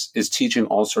sand is teaching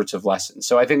all sorts of lessons.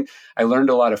 So I think I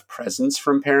learned a lot of presence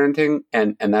from parenting,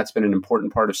 and that's been an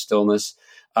important part of stillness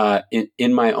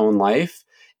in my own life.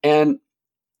 And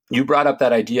you brought up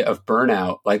that idea of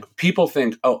burnout. People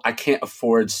think, oh, I can't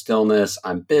afford stillness.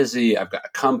 I'm busy. I've got a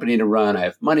company to run. I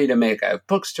have money to make. I have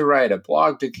books to write, a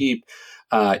blog to keep.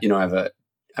 I have a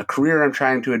career I'm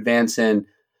trying to advance in.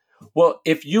 Well,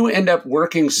 if you end up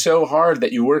working so hard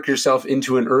that you work yourself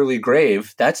into an early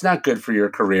grave, that's not good for your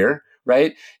career,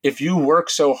 right? If you work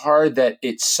so hard that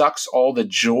it sucks all the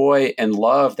joy and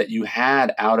love that you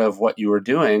had out of what you were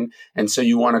doing, and so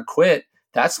you want to quit,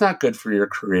 that's not good for your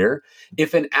career.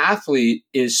 If an athlete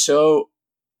is so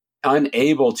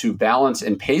unable to balance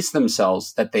and pace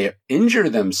themselves that they injure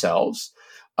themselves,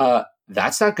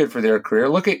 that's not good for their career.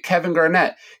 Look at Kevin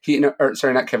Garnett.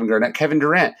 Kevin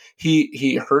Durant.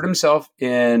 He hurt himself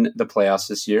in the playoffs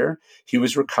this year. He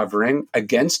was recovering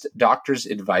against doctors'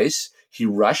 advice. He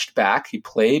rushed back. He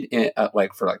played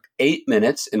for 8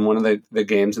 minutes in one of the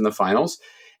games in the finals,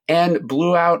 and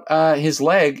blew out his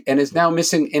leg and is now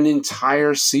missing an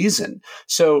entire season.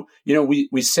 So,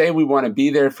 we say we want to be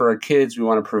there for our kids, we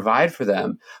want to provide for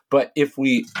them. But if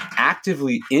we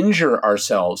actively injure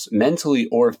ourselves mentally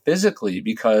or physically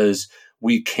because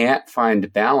we can't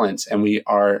find balance and we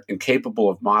are incapable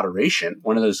of moderation,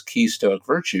 one of those key Stoic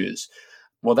virtues,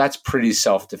 well, that's pretty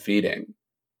self-defeating.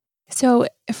 So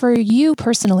for you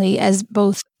personally, as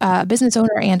both a business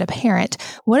owner and a parent,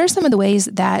 what are some of the ways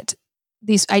that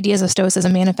these ideas of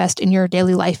Stoicism manifest in your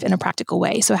daily life in a practical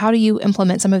way? So how do you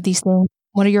implement some of these things?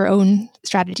 What are your own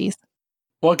strategies?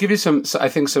 Well, I'll give you some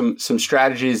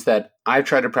strategies that I've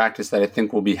tried to practice that I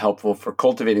think will be helpful for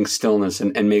cultivating stillness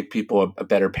and make people a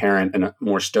better parent and a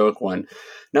more stoic one.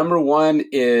 Number one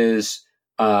is,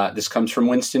 this comes from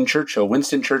Winston Churchill.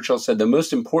 Winston Churchill said the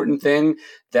most important thing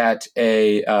that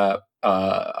a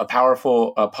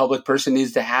powerful public person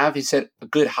needs to have, he said, a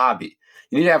good hobby.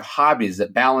 You need to have hobbies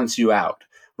that balance you out,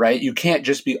 right? You can't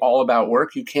just be all about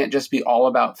work. You can't just be all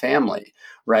about family,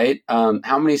 right?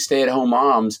 How many stay-at-home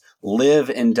moms live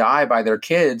and die by their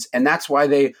kids? And that's why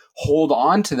they hold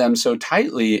on to them so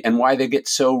tightly and why they get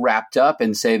so wrapped up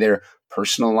and say they're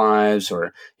personal lives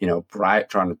or,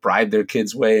 trying to bribe their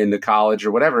kids' way into college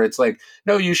or whatever. It's like,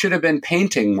 no, you should have been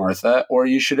painting, Martha, or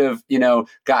you should have,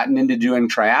 gotten into doing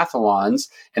triathlons,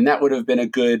 and that would have been a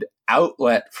good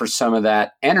outlet for some of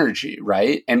that energy,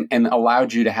 right? And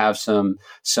allowed you to have some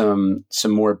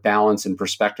more balance and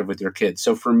perspective with your kids.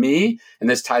 So for me, and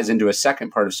this ties into a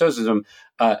second part of Stoicism,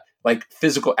 like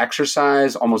physical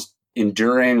exercise, almost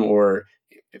enduring or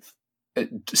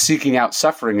seeking out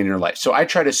suffering in your life. So I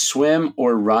try to swim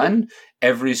or run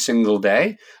every single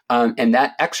day. And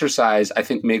that exercise, I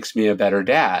think, makes me a better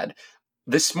dad.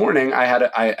 This morning,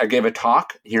 I gave a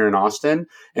talk here in Austin.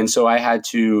 And so I had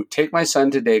to take my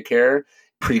son to daycare,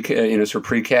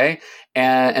 pre-K.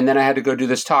 And then I had to go do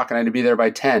this talk, and I had to be there by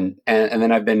 10. And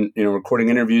then I've been, recording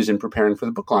interviews and preparing for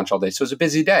the book launch all day. So it was a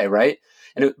busy day, right?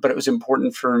 But it was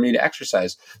important for me to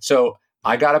exercise. So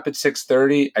I got up at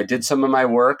 6:30. I did some of my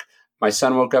work. My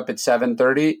son woke up at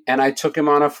 7:30, and I took him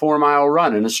on a 4-mile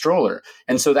run in a stroller.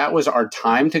 And so that was our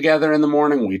time together in the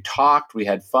morning. We talked, we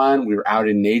had fun, we were out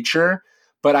in nature,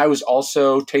 but I was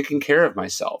also taking care of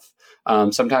myself.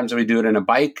 Sometimes we do it in a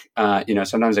bike,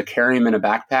 sometimes I carry him in a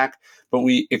backpack, but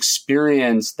we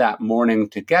experience that morning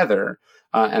together.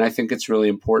 And I think it's really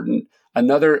important.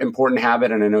 Another important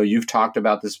habit, and I know you've talked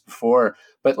about this before,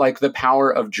 but like the power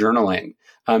of journaling.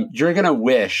 You're going to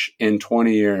wish in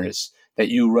 20 years that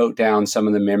you wrote down some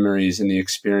of the memories and the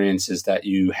experiences that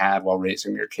you had while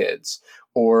raising your kids,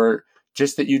 or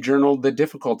just that you journaled the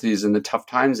difficulties and the tough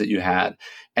times that you had.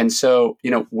 And so,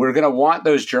 we're going to want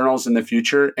those journals in the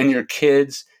future, and your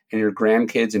kids and your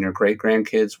grandkids and your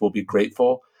great-grandkids will be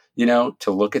grateful,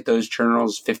 to look at those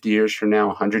journals 50 years from now,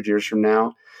 100 years from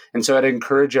now. And so I'd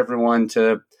encourage everyone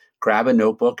to grab a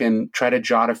notebook and try to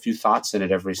jot a few thoughts in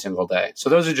it every single day. So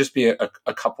those would just be a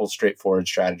couple straightforward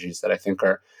strategies that I think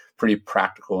are pretty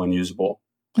practical and usable.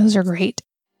 Those are great.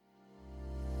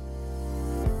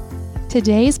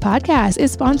 Today's podcast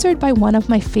is sponsored by one of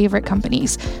my favorite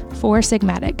companies, Four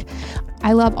Sigmatic.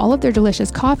 I love all of their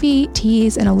delicious coffee,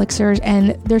 teas, and elixirs,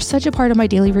 and they're such a part of my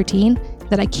daily routine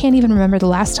that I can't even remember the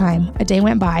last time a day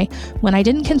went by when I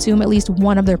didn't consume at least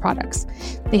one of their products.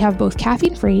 They have both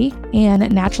caffeine-free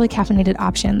and naturally caffeinated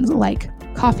options like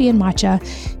coffee and matcha,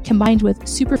 combined with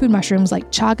superfood mushrooms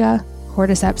like chaga,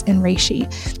 cordyceps, and reishi.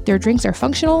 Their drinks are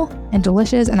functional and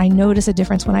delicious, and I notice a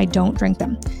difference when I don't drink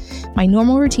them. My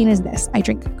normal routine is this. I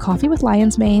drink coffee with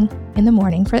lion's mane in the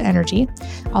morning for energy.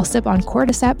 I'll sip on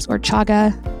cordyceps or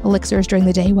chaga elixirs during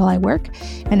the day while I work,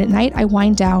 and at night I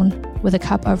wind down with a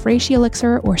cup of reishi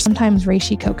elixir or sometimes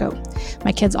reishi cocoa.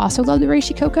 My kids also love the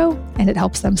reishi cocoa, and it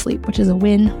helps them sleep, which is a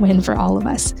win-win for all of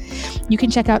us. You can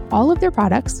check out all of their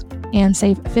products and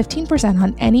save 15%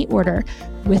 on any order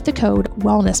with the code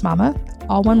WellnessMama,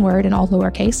 all one word and all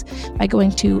lowercase, by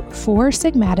going to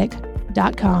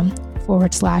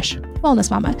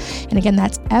foursigmatic.com/wellnessmama. And again,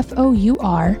 that's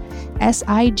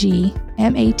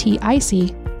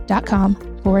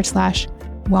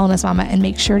FOURSIGMATIC.com/wellnessmama. And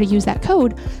make sure to use that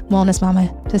code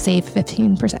WellnessMama to save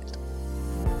 15%.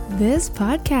 This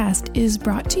podcast is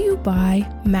brought to you by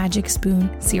Magic Spoon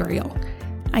cereal.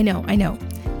 I know.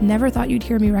 Never thought you'd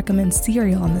hear me recommend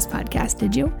cereal on this podcast,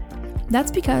 did you?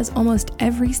 That's because almost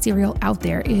every cereal out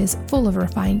there is full of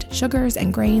refined sugars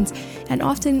and grains, and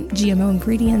often GMO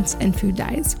ingredients and food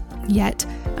dyes. Yet,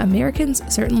 Americans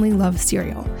certainly love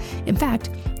cereal. In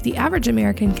fact, the average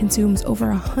American consumes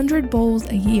over 100 bowls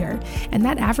a year, and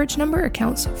that average number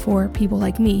accounts for people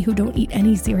like me who don't eat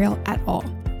any cereal at all.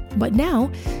 But now,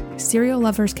 cereal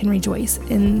lovers can rejoice,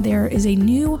 and there is a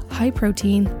new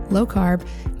high-protein, low-carb,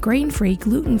 grain-free,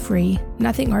 gluten-free,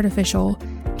 nothing artificial,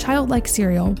 childlike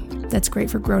cereal that's great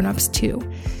for grown-ups too.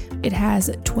 It has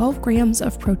 12 grams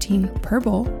of protein per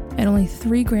bowl and only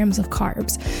 3 grams of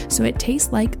carbs, so it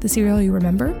tastes like the cereal you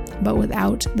remember, but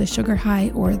without the sugar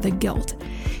high or the guilt.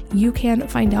 You can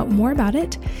find out more about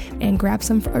it and grab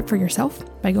some for yourself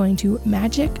by going to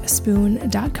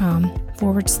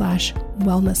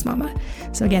magicspoon.com/wellnessmama.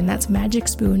 So again, that's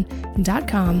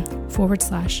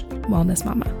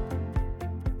magicspoon.com/wellnessmama.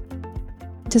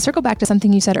 To circle back to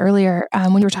something you said earlier,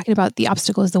 when you were talking about the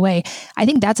obstacle is the way, I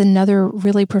think that's another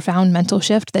really profound mental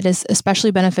shift that is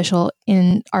especially beneficial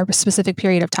in our specific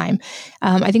period of time.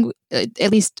 I think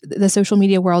at least the social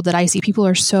media world that I see, people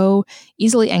are so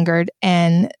easily angered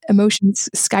and emotions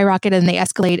skyrocket and they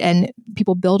escalate and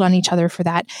people build on each other for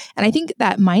that. And I think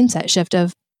that mindset shift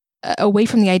of away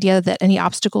from the idea that any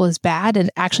obstacle is bad and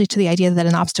actually to the idea that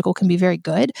an obstacle can be very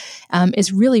good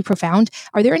is really profound.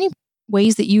 Are there any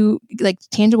ways that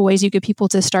tangible ways you get people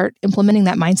to start implementing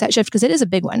that mindset shift? Because it is a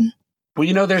big one.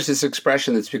 Well, there's this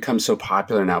expression that's become so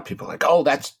popular now. People are like, oh,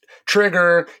 that's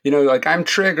trigger, like I'm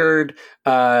triggered,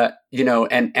 and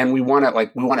we want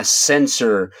to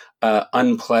censor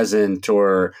unpleasant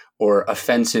or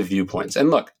offensive viewpoints. And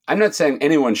look, I'm not saying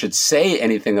anyone should say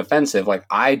anything offensive. Like,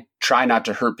 I try not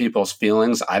to hurt people's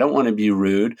feelings. I don't want to be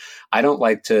rude. I don't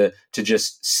like to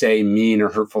just say mean or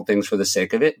hurtful things for the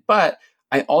sake of it. But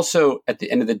I also, at the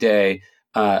end of the day,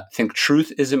 think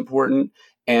truth is important.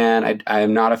 And I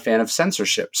am not a fan of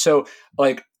censorship. So,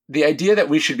 like, the idea that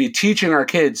we should be teaching our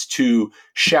kids to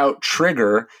shout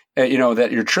trigger,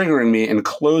 that you're triggering me, and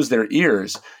close their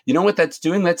ears. You know what that's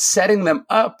doing? That's setting them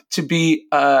up to be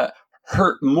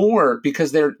hurt more,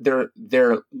 because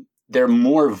they're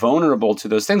more vulnerable to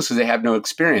those things because they have no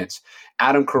experience.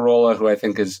 Adam Carolla, who I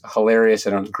think is hilarious. I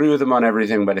don't agree with him on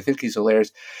everything, but I think he's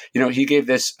hilarious. He gave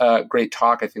this great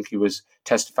talk. I think he was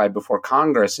testified before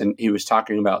Congress, and he was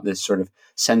talking about this sort of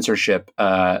censorship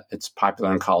that's popular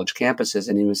on college campuses.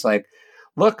 And he was like,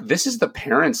 look, this is the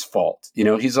parents' fault.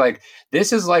 He's like,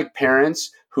 this is like parents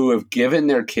who have given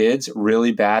their kids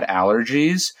really bad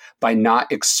allergies by not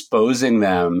exposing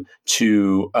them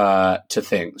to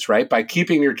things, right? By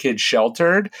keeping your kids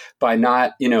sheltered, by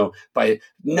not, by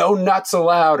no nuts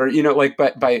allowed, or,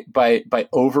 by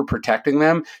overprotecting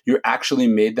them, you actually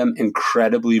made them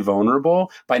incredibly vulnerable.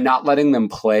 By not letting them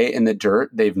play in the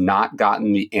dirt, they've not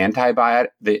gotten the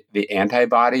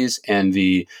antibodies and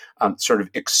the sort of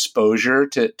exposure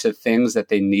to things that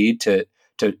they need to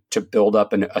build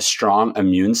up a strong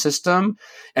immune system.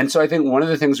 And so I think one of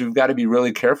the things we've got to be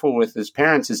really careful with as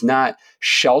parents is not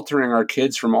sheltering our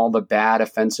kids from all the bad,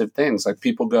 offensive things. Like,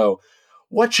 people go,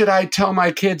 what should I tell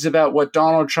my kids about what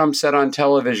Donald Trump said on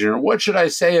television? Or what should I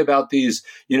say about these,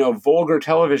 vulgar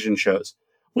television shows?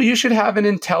 Well, you should have an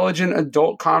intelligent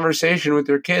adult conversation with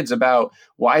your kids about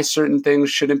why certain things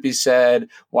shouldn't be said,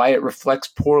 why it reflects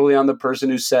poorly on the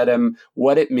person who said them,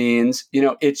 what it means.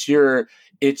 It's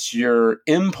your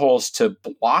impulse to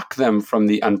block them from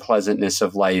the unpleasantness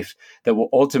of life that will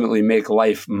ultimately make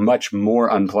life much more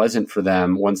unpleasant for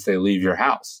them once they leave your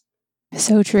house.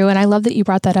 So true. And I love that you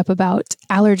brought that up about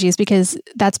allergies, because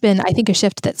that's been, I think, a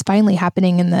shift that's finally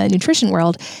happening in the nutrition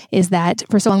world, is that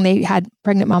for so long they had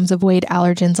pregnant moms avoid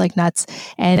allergens like nuts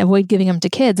and avoid giving them to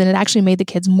kids. And it actually made the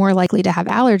kids more likely to have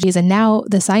allergies. And now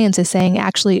the science is saying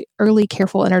actually early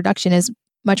careful introduction is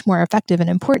much more effective and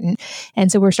important.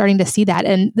 And so we're starting to see that.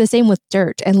 And the same with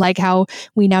dirt, and like how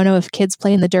we now know if kids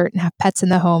play in the dirt and have pets in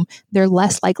the home, they're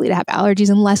less likely to have allergies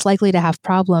and less likely to have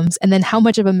problems. And then how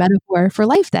much of a metaphor for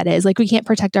life that is. Like, we can't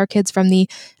protect our kids from the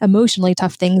emotionally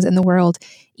tough things in the world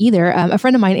either. A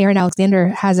friend of mine, Aaron Alexander,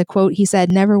 has a quote. He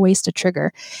said, "Never waste a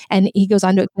trigger." And he goes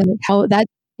on to explain how that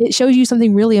it shows you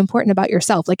something really important about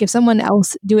yourself. Like, if someone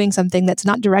else doing something that's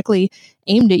not directly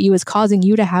aimed at you is causing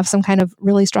you to have some kind of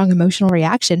really strong emotional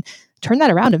reaction, turn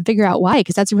that around and figure out why,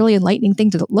 because that's a really enlightening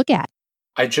thing to look at.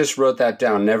 I just wrote that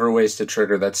down. Never waste a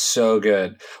trigger. That's so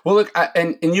good. Well, look,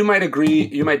 and you might agree,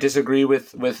 you might disagree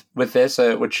with this,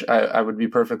 which I would be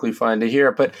perfectly fine to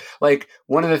hear. But like,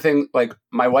 one of the things, like,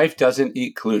 my wife doesn't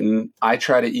eat gluten. I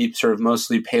try to eat sort of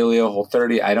mostly paleo,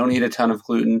 Whole30. I don't eat a ton of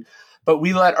gluten. But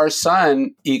we let our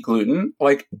son eat gluten.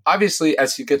 Like, obviously,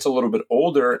 as he gets a little bit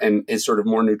older and his sort of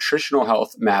more nutritional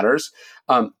health matters,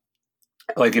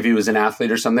 like if he was an athlete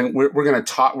or something, we're going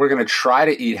to try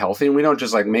to eat healthy, and we don't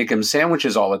just like make him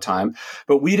sandwiches all the time.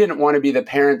 But we didn't want to be the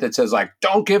parent that says, like,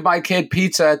 don't give my kid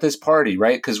pizza at this party,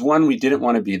 right? Because one, we didn't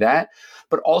want to be that,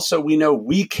 but also we know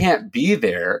we can't be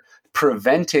there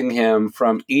preventing him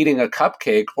from eating a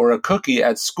cupcake or a cookie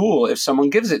at school if someone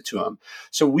gives it to him.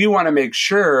 So we want to make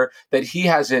sure that he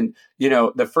hasn't,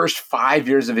 the first 5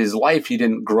 years of his life, he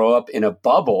didn't grow up in a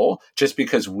bubble just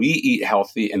because we eat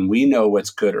healthy and we know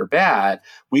what's good or bad.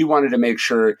 We wanted to make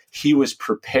sure he was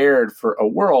prepared for a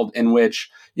world in which,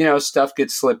 stuff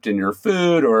gets slipped in your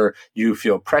food, or you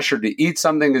feel pressured to eat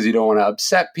something because you don't want to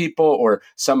upset people, or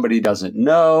somebody doesn't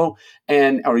know,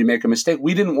 or you make a mistake.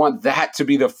 We didn't want that to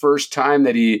be the first time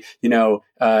that he,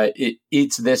 it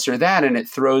eats this or that, and it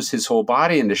throws his whole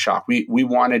body into shock. We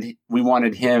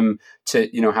wanted him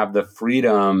to, have the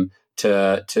freedom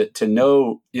to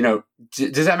know,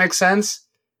 does that make sense?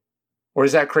 Or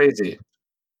is that crazy?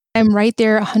 I'm right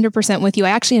there 100% with you. I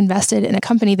actually invested in a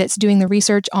company that's doing the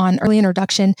research on early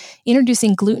introduction,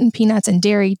 introducing gluten, peanuts, and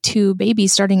dairy to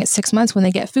babies starting at 6 months when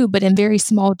they get food, but in very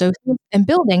small doses, and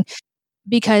building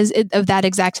because of that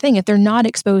exact thing. If they're not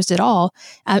exposed at all,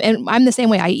 and I'm the same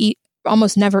way, I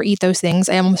almost never eat those things.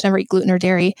 I almost never eat gluten or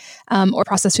dairy or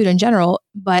processed food in general,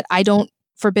 but I don't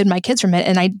forbid my kids from it.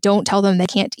 And I don't tell them they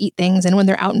can't eat things. And when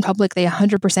they're out in public, they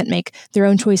 100% make their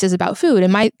own choices about food.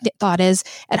 And my thought is,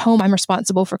 at home, I'm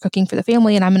responsible for cooking for the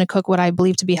family, and I'm going to cook what I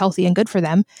believe to be healthy and good for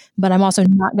them. But I'm also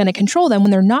not going to control them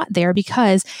when they're not there,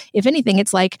 because if anything,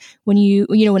 it's like when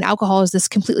when alcohol is this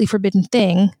completely forbidden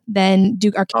thing, then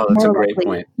our kids that's a more great likely,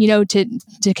 point.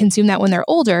 to consume that when they're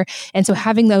older. And so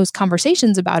having those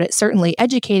conversations about it, certainly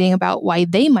educating about why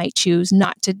they might choose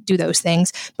not to do those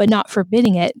things, but not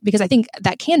forbidding it, because I think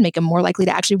that can make them more likely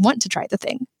to actually want to try the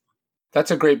thing.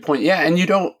 That's a great point. Yeah. And you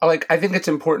don't I think it's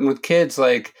important with kids,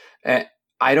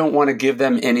 I don't want to give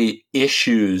them any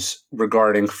issues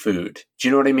regarding food. Do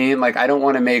you know what I mean? I don't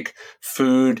want to make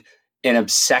food an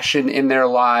obsession in their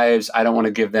lives. I don't want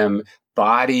to give them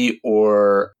body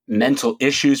or mental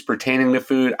issues pertaining to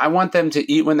food. I want them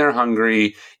to eat when they're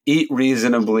hungry, eat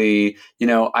reasonably.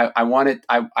 I want it.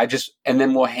 And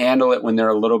then we'll handle it when they're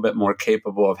a little bit more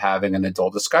capable of having an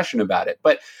adult discussion about it.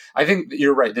 But I think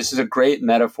you're right. This is a great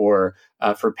metaphor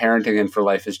for parenting and for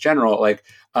life as general.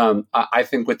 I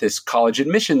think with this college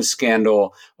admissions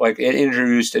scandal, it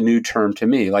introduced a new term to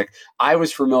me. I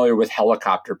was familiar with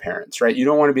helicopter parents, right? You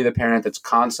don't want to be the parent that's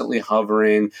constantly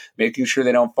hovering, making sure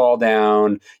they don't fall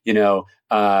down,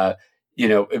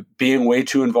 being way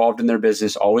too involved in their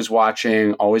business, always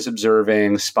watching, always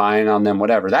observing, spying on them,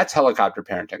 whatever. That's helicopter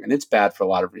parenting, and it's bad for a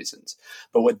lot of reasons.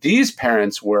 But what these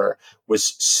parents was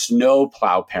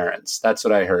snowplow parents. That's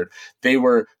what I heard. They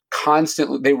were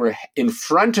in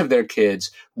front of their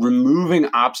kids, removing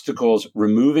obstacles,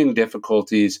 removing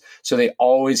difficulties, so they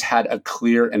always had a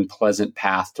clear and pleasant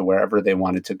path to wherever they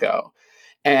wanted to go.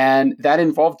 And that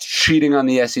involved cheating on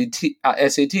the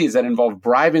SATs, that involved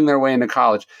bribing their way into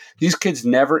college. These kids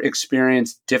never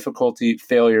experienced difficulty,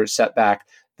 failure, setback.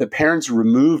 The parents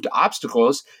removed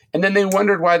obstacles, and then they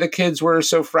wondered why the kids were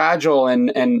so fragile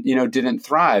and didn't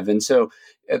thrive. And so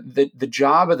the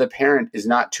job of the parent is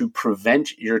not to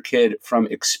prevent your kid from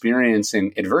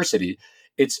experiencing adversity.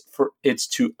 It's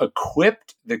to equip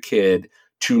the kid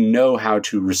to know how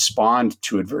to respond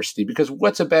to adversity. Because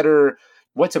what's a better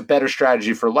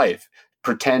strategy for life?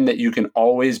 Pretend that you can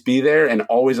always be there and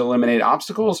always eliminate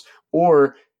obstacles,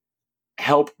 or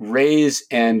help raise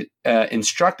and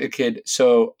instruct a kid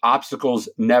so obstacles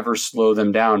never slow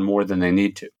them down more than they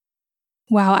need to.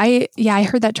 Wow. I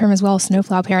heard that term as well,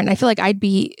 snowplow parent. I feel like I'd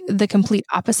be the complete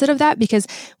opposite of that, because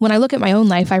when I look at my own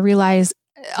life, I realize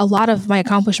a lot of my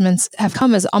accomplishments have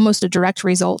come as almost a direct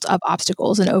result of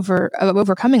obstacles and of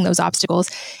overcoming those obstacles.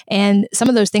 And some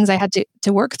of those things I had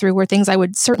to work through were things I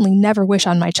would certainly never wish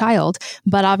on my child.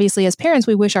 But obviously, as parents,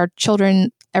 we wish our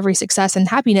children every success and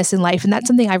happiness in life. And that's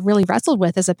something I've really wrestled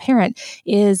with as a parent,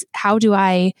 is how do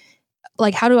I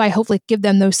hopefully give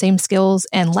them those same skills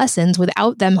and lessons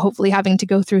without them hopefully having to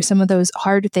go through some of those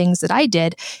hard things that I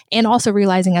did? And also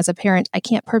realizing as a parent, I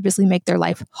can't purposely make their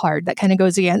life hard. That kind of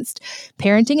goes against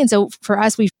parenting. And so for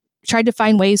us, we've tried to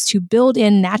find ways to build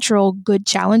in natural good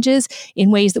challenges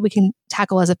in ways that we can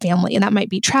tackle as a family. And that might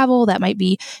be travel, that might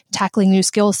be tackling new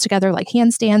skills together like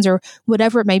handstands or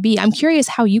whatever it may be. I'm curious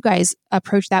how you guys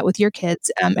approach that with your kids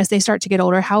as they start to get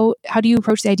older. How do you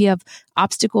approach the idea of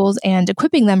obstacles and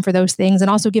equipping them for those things,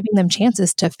 and also giving them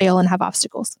chances to fail and have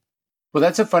obstacles? Well,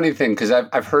 that's a funny thing, because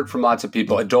I've heard from lots of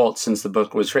people, adults, since the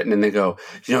book was written, and they go,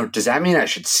 does that mean I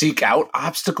should seek out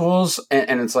obstacles?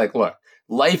 And it's like, look,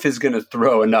 life is going to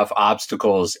throw enough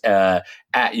obstacles at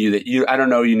you that I don't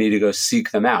know, you need to go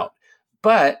seek them out.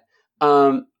 But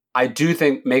I do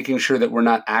think making sure that we're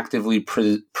not actively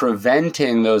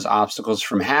preventing those obstacles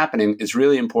from happening is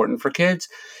really important for kids,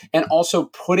 and also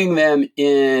putting them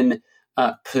in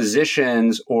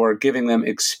positions or giving them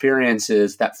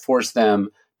experiences that force them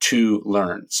to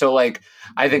learn. So I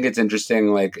think it's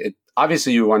interesting,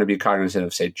 obviously you want to be cognizant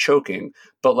of, say, choking,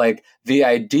 but the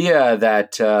idea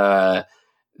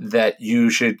that you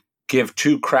should give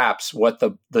two craps what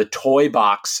the toy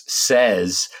box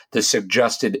says the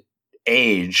suggested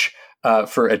age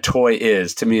for a toy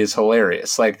is, to me, is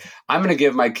hilarious. I'm going to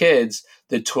give my kids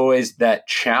the toys that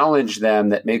challenge them,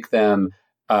 that make them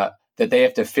that they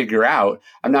have to figure out.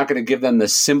 I'm not going to give them the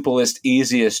simplest,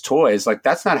 easiest toys.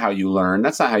 That's not how you learn.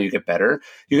 That's not how you get better.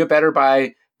 You get better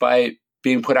by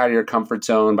being put out of your comfort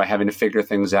zone, by having to figure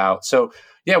things out. So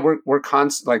yeah, we're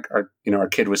constant. Our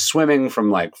kid was swimming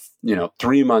from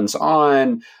 3 months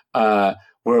on.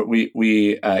 Where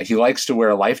he likes to wear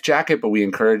a life jacket, but we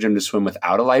encourage him to swim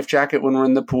without a life jacket when we're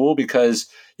in the pool, because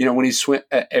when he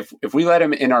if we let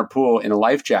him in our pool in a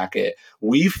life jacket,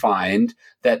 we find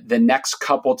that the next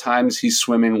couple times he's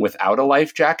swimming without a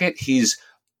life jacket, he's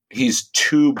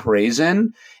too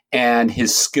brazen and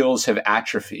his skills have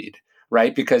atrophied.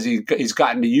 right? Because he's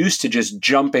gotten used to just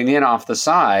jumping in off the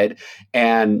side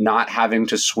and not having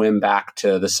to swim back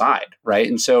to the side, right?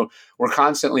 And so we're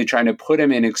constantly trying to put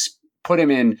him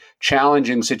in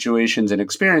challenging situations and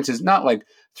experiences, not like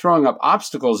throwing up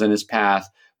obstacles in his path,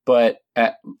 but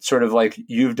sort of like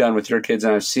you've done with your kids,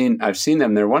 and I've seen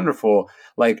them. They're wonderful.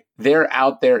 Like they're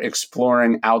out there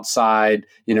exploring outside,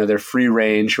 their free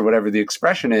range or whatever the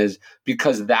expression is,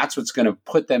 because that's what's going to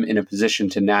put them in a position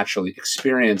to naturally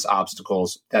experience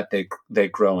obstacles that they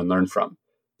grow and learn from.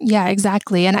 Yeah,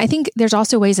 exactly. And I think there's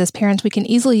also ways as parents we can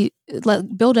easily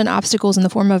build in obstacles in the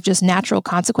form of just natural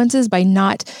consequences by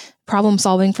not problem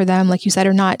solving for them, like you said,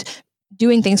 or not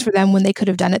doing things for them when they could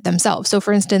have done it themselves. So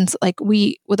for instance, like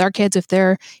with our kids, if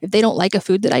they don't like a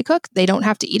food that I cook, they don't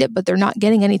have to eat it, but they're not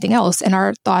getting anything else. And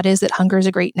our thought is that hunger is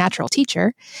a great natural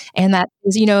teacher. And that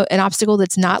is, an obstacle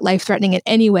that's not life-threatening in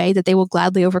any way that they will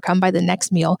gladly overcome by the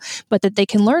next meal, but that they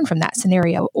can learn from that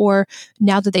scenario. Or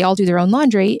now that they all do their own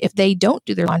laundry, if they don't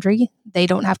do their laundry, they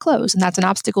don't have clothes. And that's an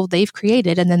obstacle they've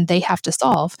created and then they have to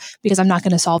solve, because I'm not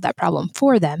going to solve that problem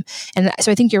for them. And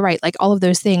so I think you're right. Like all of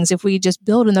those things, if we just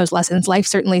build in those lessons, life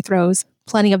certainly throws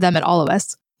plenty of them at all of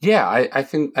us. Yeah, I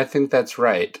think that's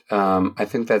right. I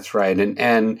think that's right.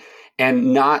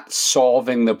 And not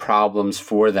solving the problems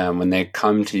for them when they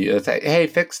come to you. It's like, hey,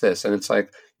 fix this. And it's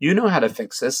like, you know how to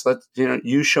fix this.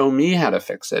 You show me how to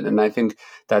fix it. And I think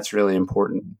that's really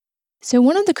important. So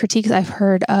one of the critiques I've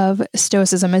heard of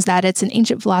Stoicism is that it's an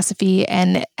ancient philosophy,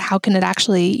 and how can it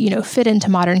actually, fit into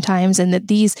modern times, and that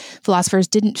these philosophers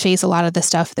didn't face a lot of the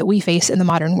stuff that we face in the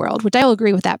modern world, which I'll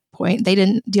agree with that point. They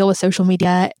didn't deal with social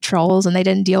media trolls, and they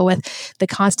didn't deal with the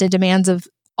constant demands of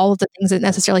all of the things that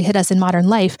necessarily hit us in modern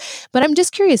life. But I'm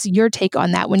just curious your take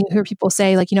on that when you hear people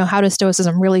say, like, how does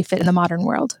Stoicism really fit in the modern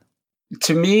world?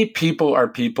 To me, people are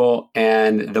people,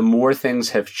 and the more things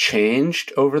have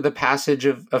changed over the passage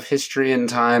of history and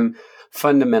time,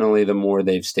 fundamentally, the more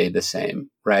they've stayed the same,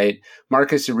 right?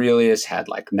 Marcus Aurelius had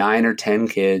like 9 or 10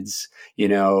 kids.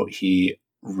 He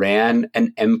ran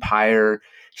an empire.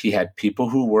 He had people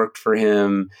who worked for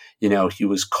him. He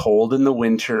was cold in the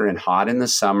winter and hot in the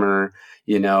summer.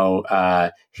 He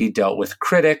dealt with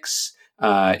critics.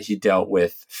 He dealt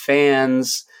with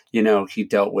fans. He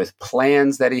dealt with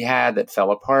plans that he had that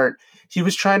fell apart. He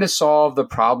was trying to solve the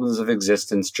problems of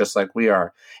existence just like we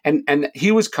are. And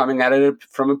he was coming at it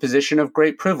from a position of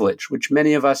great privilege, which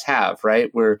many of us have,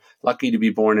 right? We're lucky to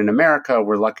be born in America.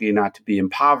 We're lucky not to be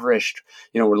impoverished.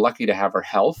 We're lucky to have our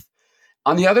health.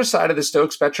 On the other side of the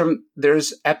Stoic spectrum,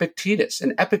 there's Epictetus.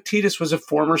 And Epictetus was a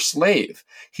former slave.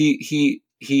 He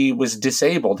was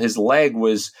disabled. His leg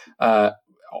was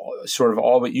sort of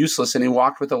all but useless, and he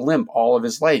walked with a limp all of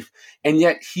his life. And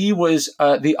yet he was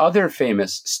the other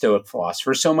famous Stoic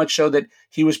philosopher, so much so that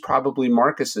he was probably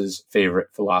Marcus's favorite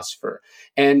philosopher.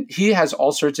 And he has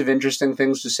all sorts of interesting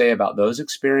things to say about those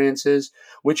experiences,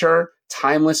 which are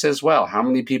timeless as well. How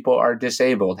many people are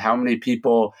disabled? How many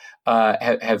people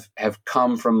have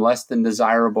come from less than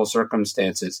desirable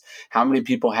circumstances? How many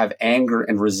people have anger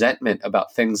and resentment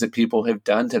about things that people have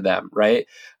done to them, right?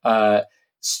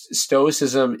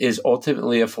 Stoicism is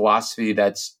ultimately a philosophy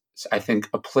that's, I think,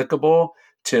 applicable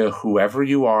to whoever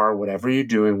you are, whatever you're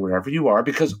doing, wherever you are,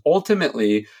 because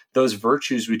ultimately those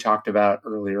virtues we talked about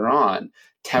earlier on,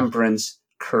 temperance,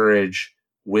 courage,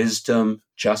 wisdom,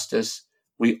 justice,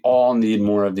 we all need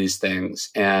more of these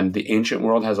things. And the ancient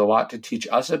world has a lot to teach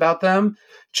us about them,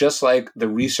 just like the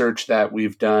research that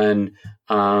we've done,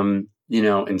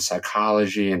 in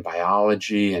psychology and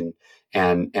biology and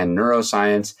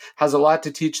neuroscience has a lot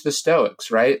to teach the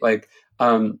Stoics, right? Like,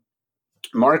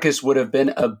 Marcus would have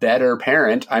been a better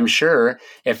parent, I'm sure,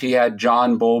 if he had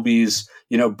John Bowlby's,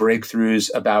 breakthroughs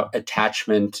about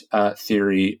attachment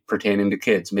theory pertaining to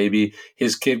kids. Maybe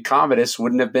his kid Commodus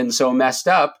wouldn't have been so messed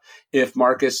up if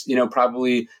Marcus,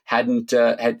 probably hadn't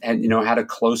had a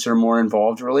closer, more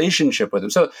involved relationship with him.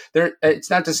 So it's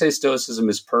not to say Stoicism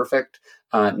is perfect.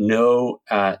 No,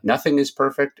 nothing is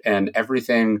perfect, and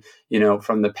everything,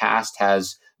 from the past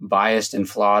has biased and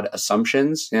flawed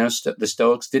assumptions. The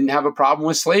Stoics didn't have a problem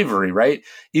with slavery, right?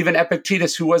 Even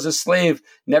Epictetus, who was a slave,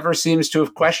 never seems to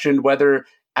have questioned whether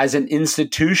as an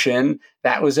institution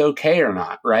that was okay or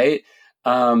not, right?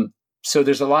 So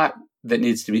there's a lot that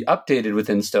needs to be updated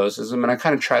within Stoicism, and I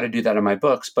kind of try to do that in my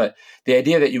books, but the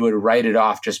idea that you would write it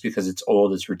off just because it's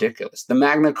old is ridiculous. The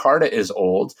Magna Carta is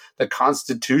old, the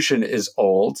Constitution is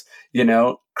old,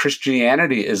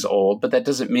 Christianity is old, but that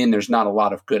doesn't mean there's not a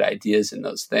lot of good ideas in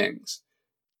those things.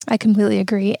 I completely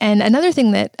agree. And another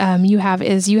thing that you have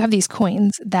these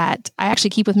coins that I actually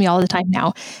keep with me all the time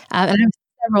now. And I'm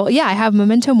several. Yeah, I have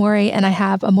Memento Mori and I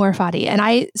have Amor Fati. And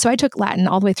I took Latin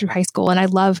all the way through high school and I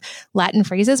love Latin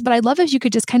phrases, but I'd love if you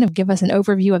could just kind of give us an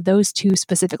overview of those two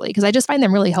specifically, because I just find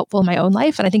them really helpful in my own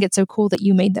life. And I think it's so cool that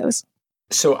you made those.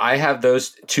 So I have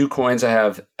those two coins. I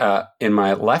have in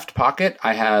my left pocket,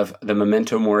 I have the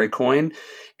Memento Mori coin,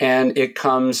 and it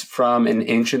comes from an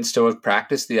ancient Stoic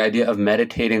practice, the idea of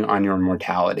meditating on your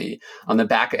mortality. On the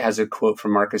back, it has a quote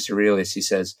from Marcus Aurelius. He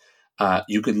says,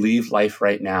 you could leave life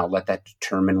right now. Let that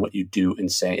determine what you do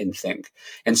and say and think.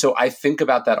 And so I think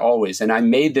about that always. And I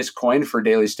made this coin for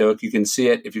Daily Stoic. You can see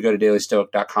it if you go to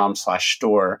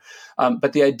dailystoic.com/store.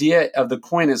 But the idea of the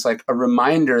coin is like a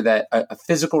reminder that a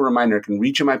physical reminder. I can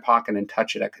reach in my pocket and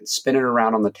touch it. I can spin it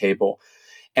around on the table.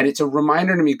 And it's a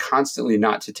reminder to me constantly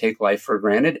not to take life for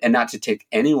granted and not to take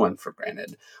anyone for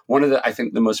granted. One of the, I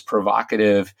think, the most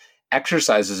provocative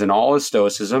exercises in all of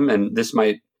Stoicism, and this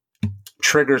might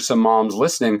trigger some moms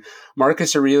listening,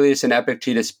 Marcus Aurelius and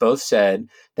Epictetus both said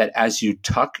that as you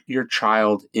tuck your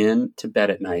child into bed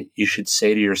at night, you should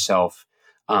say to yourself,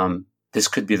 this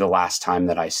could be the last time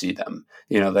that I see them,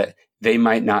 that they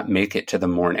might not make it to the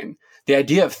morning. The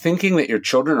idea of thinking that your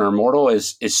children are immortal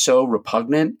is so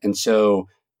repugnant and so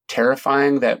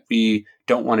terrifying that we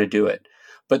don't want to do it.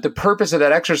 But the purpose of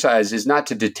that exercise is not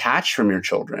to detach from your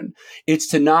children. It's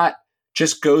to not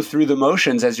just go through the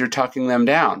motions as you're tucking them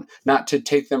down, not to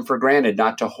take them for granted,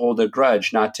 not to hold a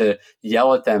grudge, not to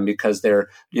yell at them because they're,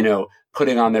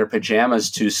 putting on their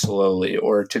pajamas too slowly,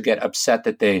 or to get upset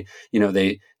that they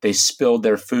spilled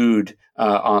their food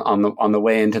on the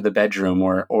way into the bedroom,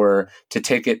 or to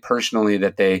take it personally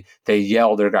that they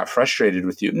yelled or got frustrated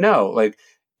with you. No, like,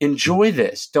 enjoy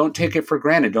this. Don't take it for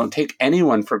granted. Don't take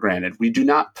anyone for granted. We do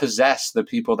not possess the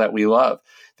people that we love.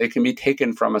 They can be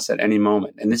taken from us at any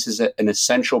moment. And this is an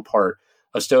essential part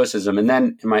of Stoicism. And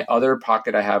then in my other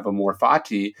pocket, I have Amor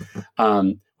Fati,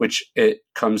 which it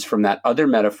comes from that other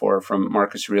metaphor from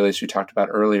Marcus Aurelius we talked about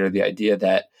earlier, the idea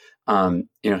that,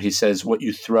 he says, what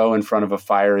you throw in front of a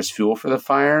fire is fuel for the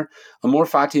fire. Amor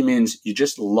Fati means you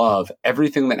just love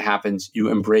everything that happens. You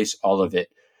embrace all of it.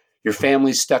 Your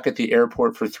family's stuck at the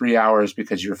airport for 3 hours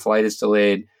because your flight is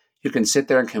delayed. You can sit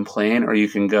there and complain, or you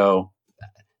can go,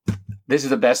 this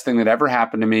is the best thing that ever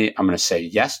happened to me. I'm going to say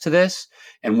yes to this,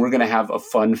 and we're going to have a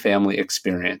fun family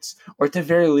experience. Or at the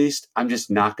very least, I'm just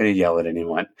not going to yell at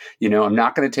anyone. I'm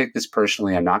not going to take this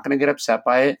personally. I'm not going to get upset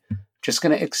by it. I'm just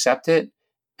going to accept it,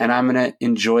 and I'm going to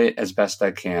enjoy it as best I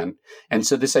can. And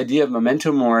so this idea of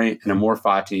Memento Mori and Amor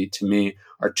Fati, to me,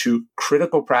 are two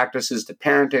critical practices to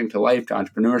parenting, to life, to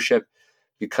entrepreneurship,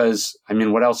 because,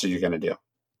 what else are you going to do?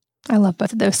 I love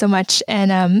both of those so much.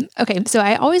 And okay, so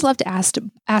I always love to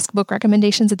ask book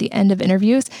recommendations at the end of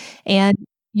interviews. And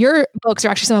your books are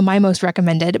actually some of my most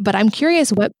recommended, but I'm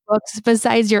curious what books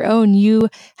besides your own you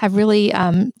have really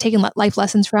taken life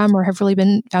lessons from or have really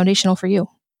been foundational for you.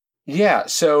 Yeah,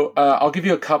 so I'll give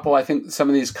you a couple. I think some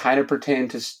of these kind of pertain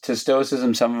to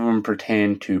Stoicism. Some of them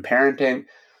pertain to parenting.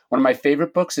 One of my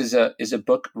favorite books is a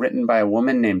book written by a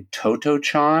woman named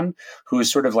Toto-chan, who is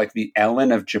sort of like the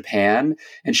Ellen of Japan.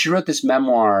 And she wrote this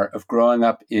memoir of growing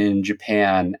up in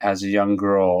Japan as a young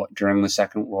girl during the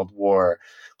Second World War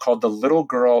called The Little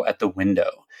Girl at the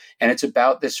Window. And it's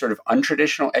about this sort of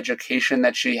untraditional education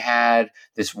that she had,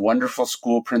 this wonderful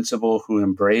school principal who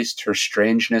embraced her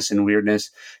strangeness and weirdness.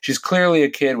 She's clearly a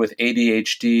kid with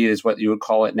ADHD, is what you would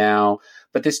call it now.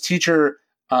 But this teacher,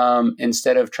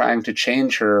 instead of trying to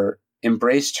change her,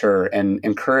 embraced her and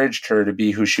encouraged her to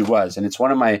be who she was. And it's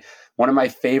one of my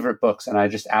favorite books, and I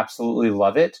just absolutely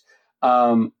love it.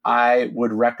 I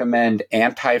would recommend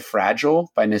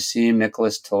Anti-Fragile by Nassim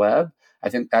Nicholas Taleb. I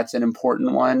think that's an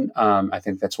important one. I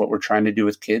think that's what we're trying to do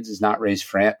with kids, is not raise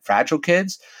fragile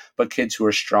kids, but kids who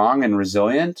are strong and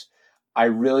resilient. I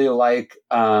really like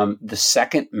The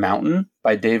Second Mountain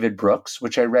by David Brooks,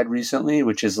 which I read recently,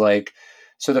 which is like,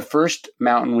 so the first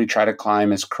mountain we try to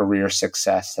climb is career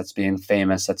success. That's being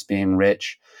famous. That's being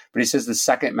rich. But he says the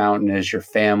second mountain is your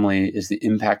family, is the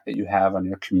impact that you have on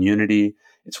your community.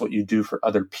 It's what you do for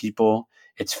other people.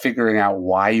 It's figuring out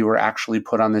why you were actually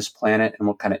put on this planet and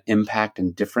what kind of impact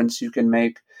and difference you can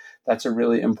make. That's a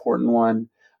really important one.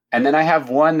 And then I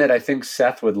have one that I think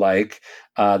Seth would like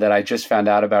that I just found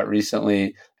out about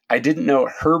recently. I didn't know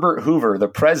Herbert Hoover, the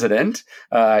president,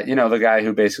 the guy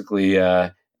who basically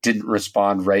didn't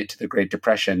respond right to the Great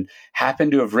Depression,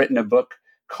 happened to have written a book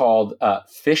called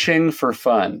Fishing for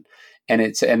Fun. And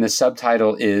the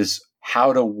subtitle is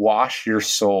How to Wash Your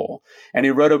Soul. And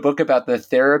he wrote a book about the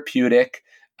therapeutic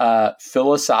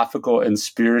philosophical and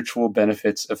spiritual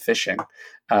benefits of fishing.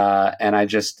 And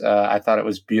I thought it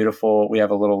was beautiful. We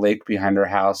have a little lake behind our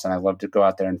house, and I love to go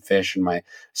out there and fish. And my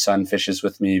son fishes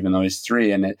with me, even though he's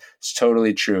 3. And it's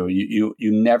totally true. You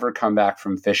never come back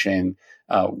from fishing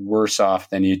worse off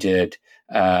than you did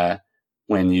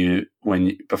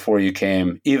before you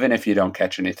came, even if you don't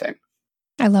catch anything.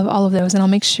 I love all of those, and I'll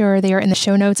make sure they are in the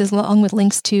show notes, along with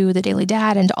links to the Daily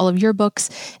Dad and to all of your books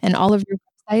and all of your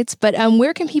websites. But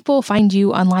where can people find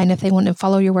you online if they want to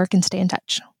follow your work and stay in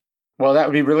touch? Well, that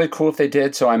would be really cool if they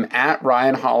did. So I'm at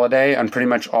Ryan Holiday on pretty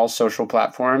much all social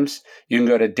platforms. You can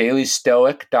go to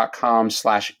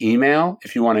dailystoic.com/email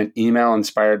if you want an email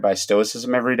inspired by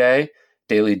Stoicism every day.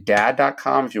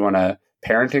 dailydad.com if you want a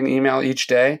parenting email each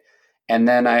day. And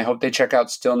then I hope they check out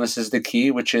Stillness is the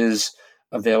Key, which is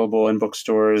available in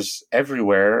bookstores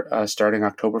everywhere starting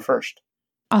October 1st.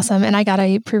 Awesome. And I got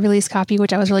a pre-release copy,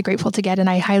 which I was really grateful to get. And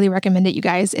I highly recommend it, you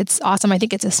guys. It's awesome. I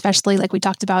think it's especially, like we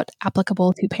talked about,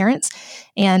 applicable to parents.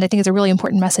 And I think it's a really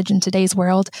important message in today's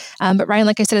world. But Ryan,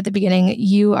 like I said at the beginning,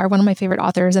 you are one of my favorite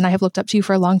authors, and I have looked up to you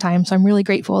for a long time. So I'm really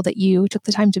grateful that you took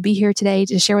the time to be here today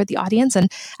to share with the audience. And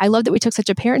I love that we took such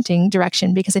a parenting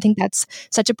direction, because I think that's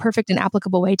such a perfect and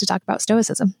applicable way to talk about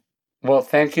Stoicism. Well,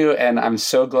 thank you. And I'm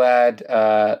so glad,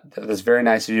 that was very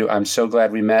nice of you. I'm so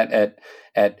glad we met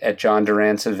at John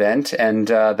Durant's event, and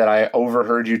that I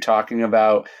overheard you talking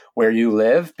about where you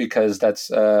live, because that's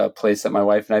a place that my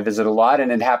wife and I visit a lot.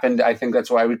 And it happened, I think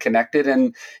that's why we connected,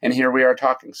 and here we are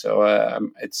talking. So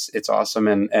it's awesome.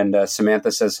 And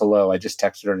Samantha says hello. I just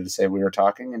texted her to say we were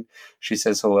talking, and she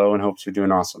says hello and hopes you're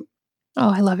doing awesome. Oh,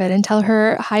 I love it. And tell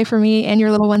her hi for me and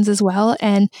your little ones as well.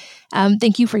 And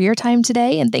thank you for your time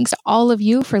today. And thanks to all of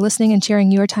you for listening and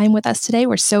sharing your time with us today.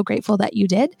 We're so grateful that you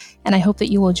did. And I hope that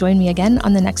you will join me again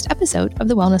on the next episode of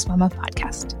the Wellness Mama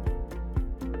podcast.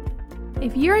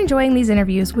 If you're enjoying these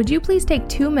interviews, would you please take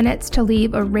 2 minutes to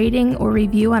leave a rating or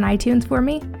review on iTunes for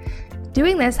me?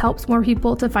 Doing this helps more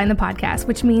people to find the podcast,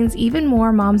 which means even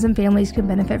more moms and families can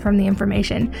benefit from the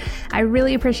information. I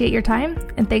really appreciate your time,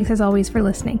 and thanks as always for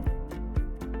listening.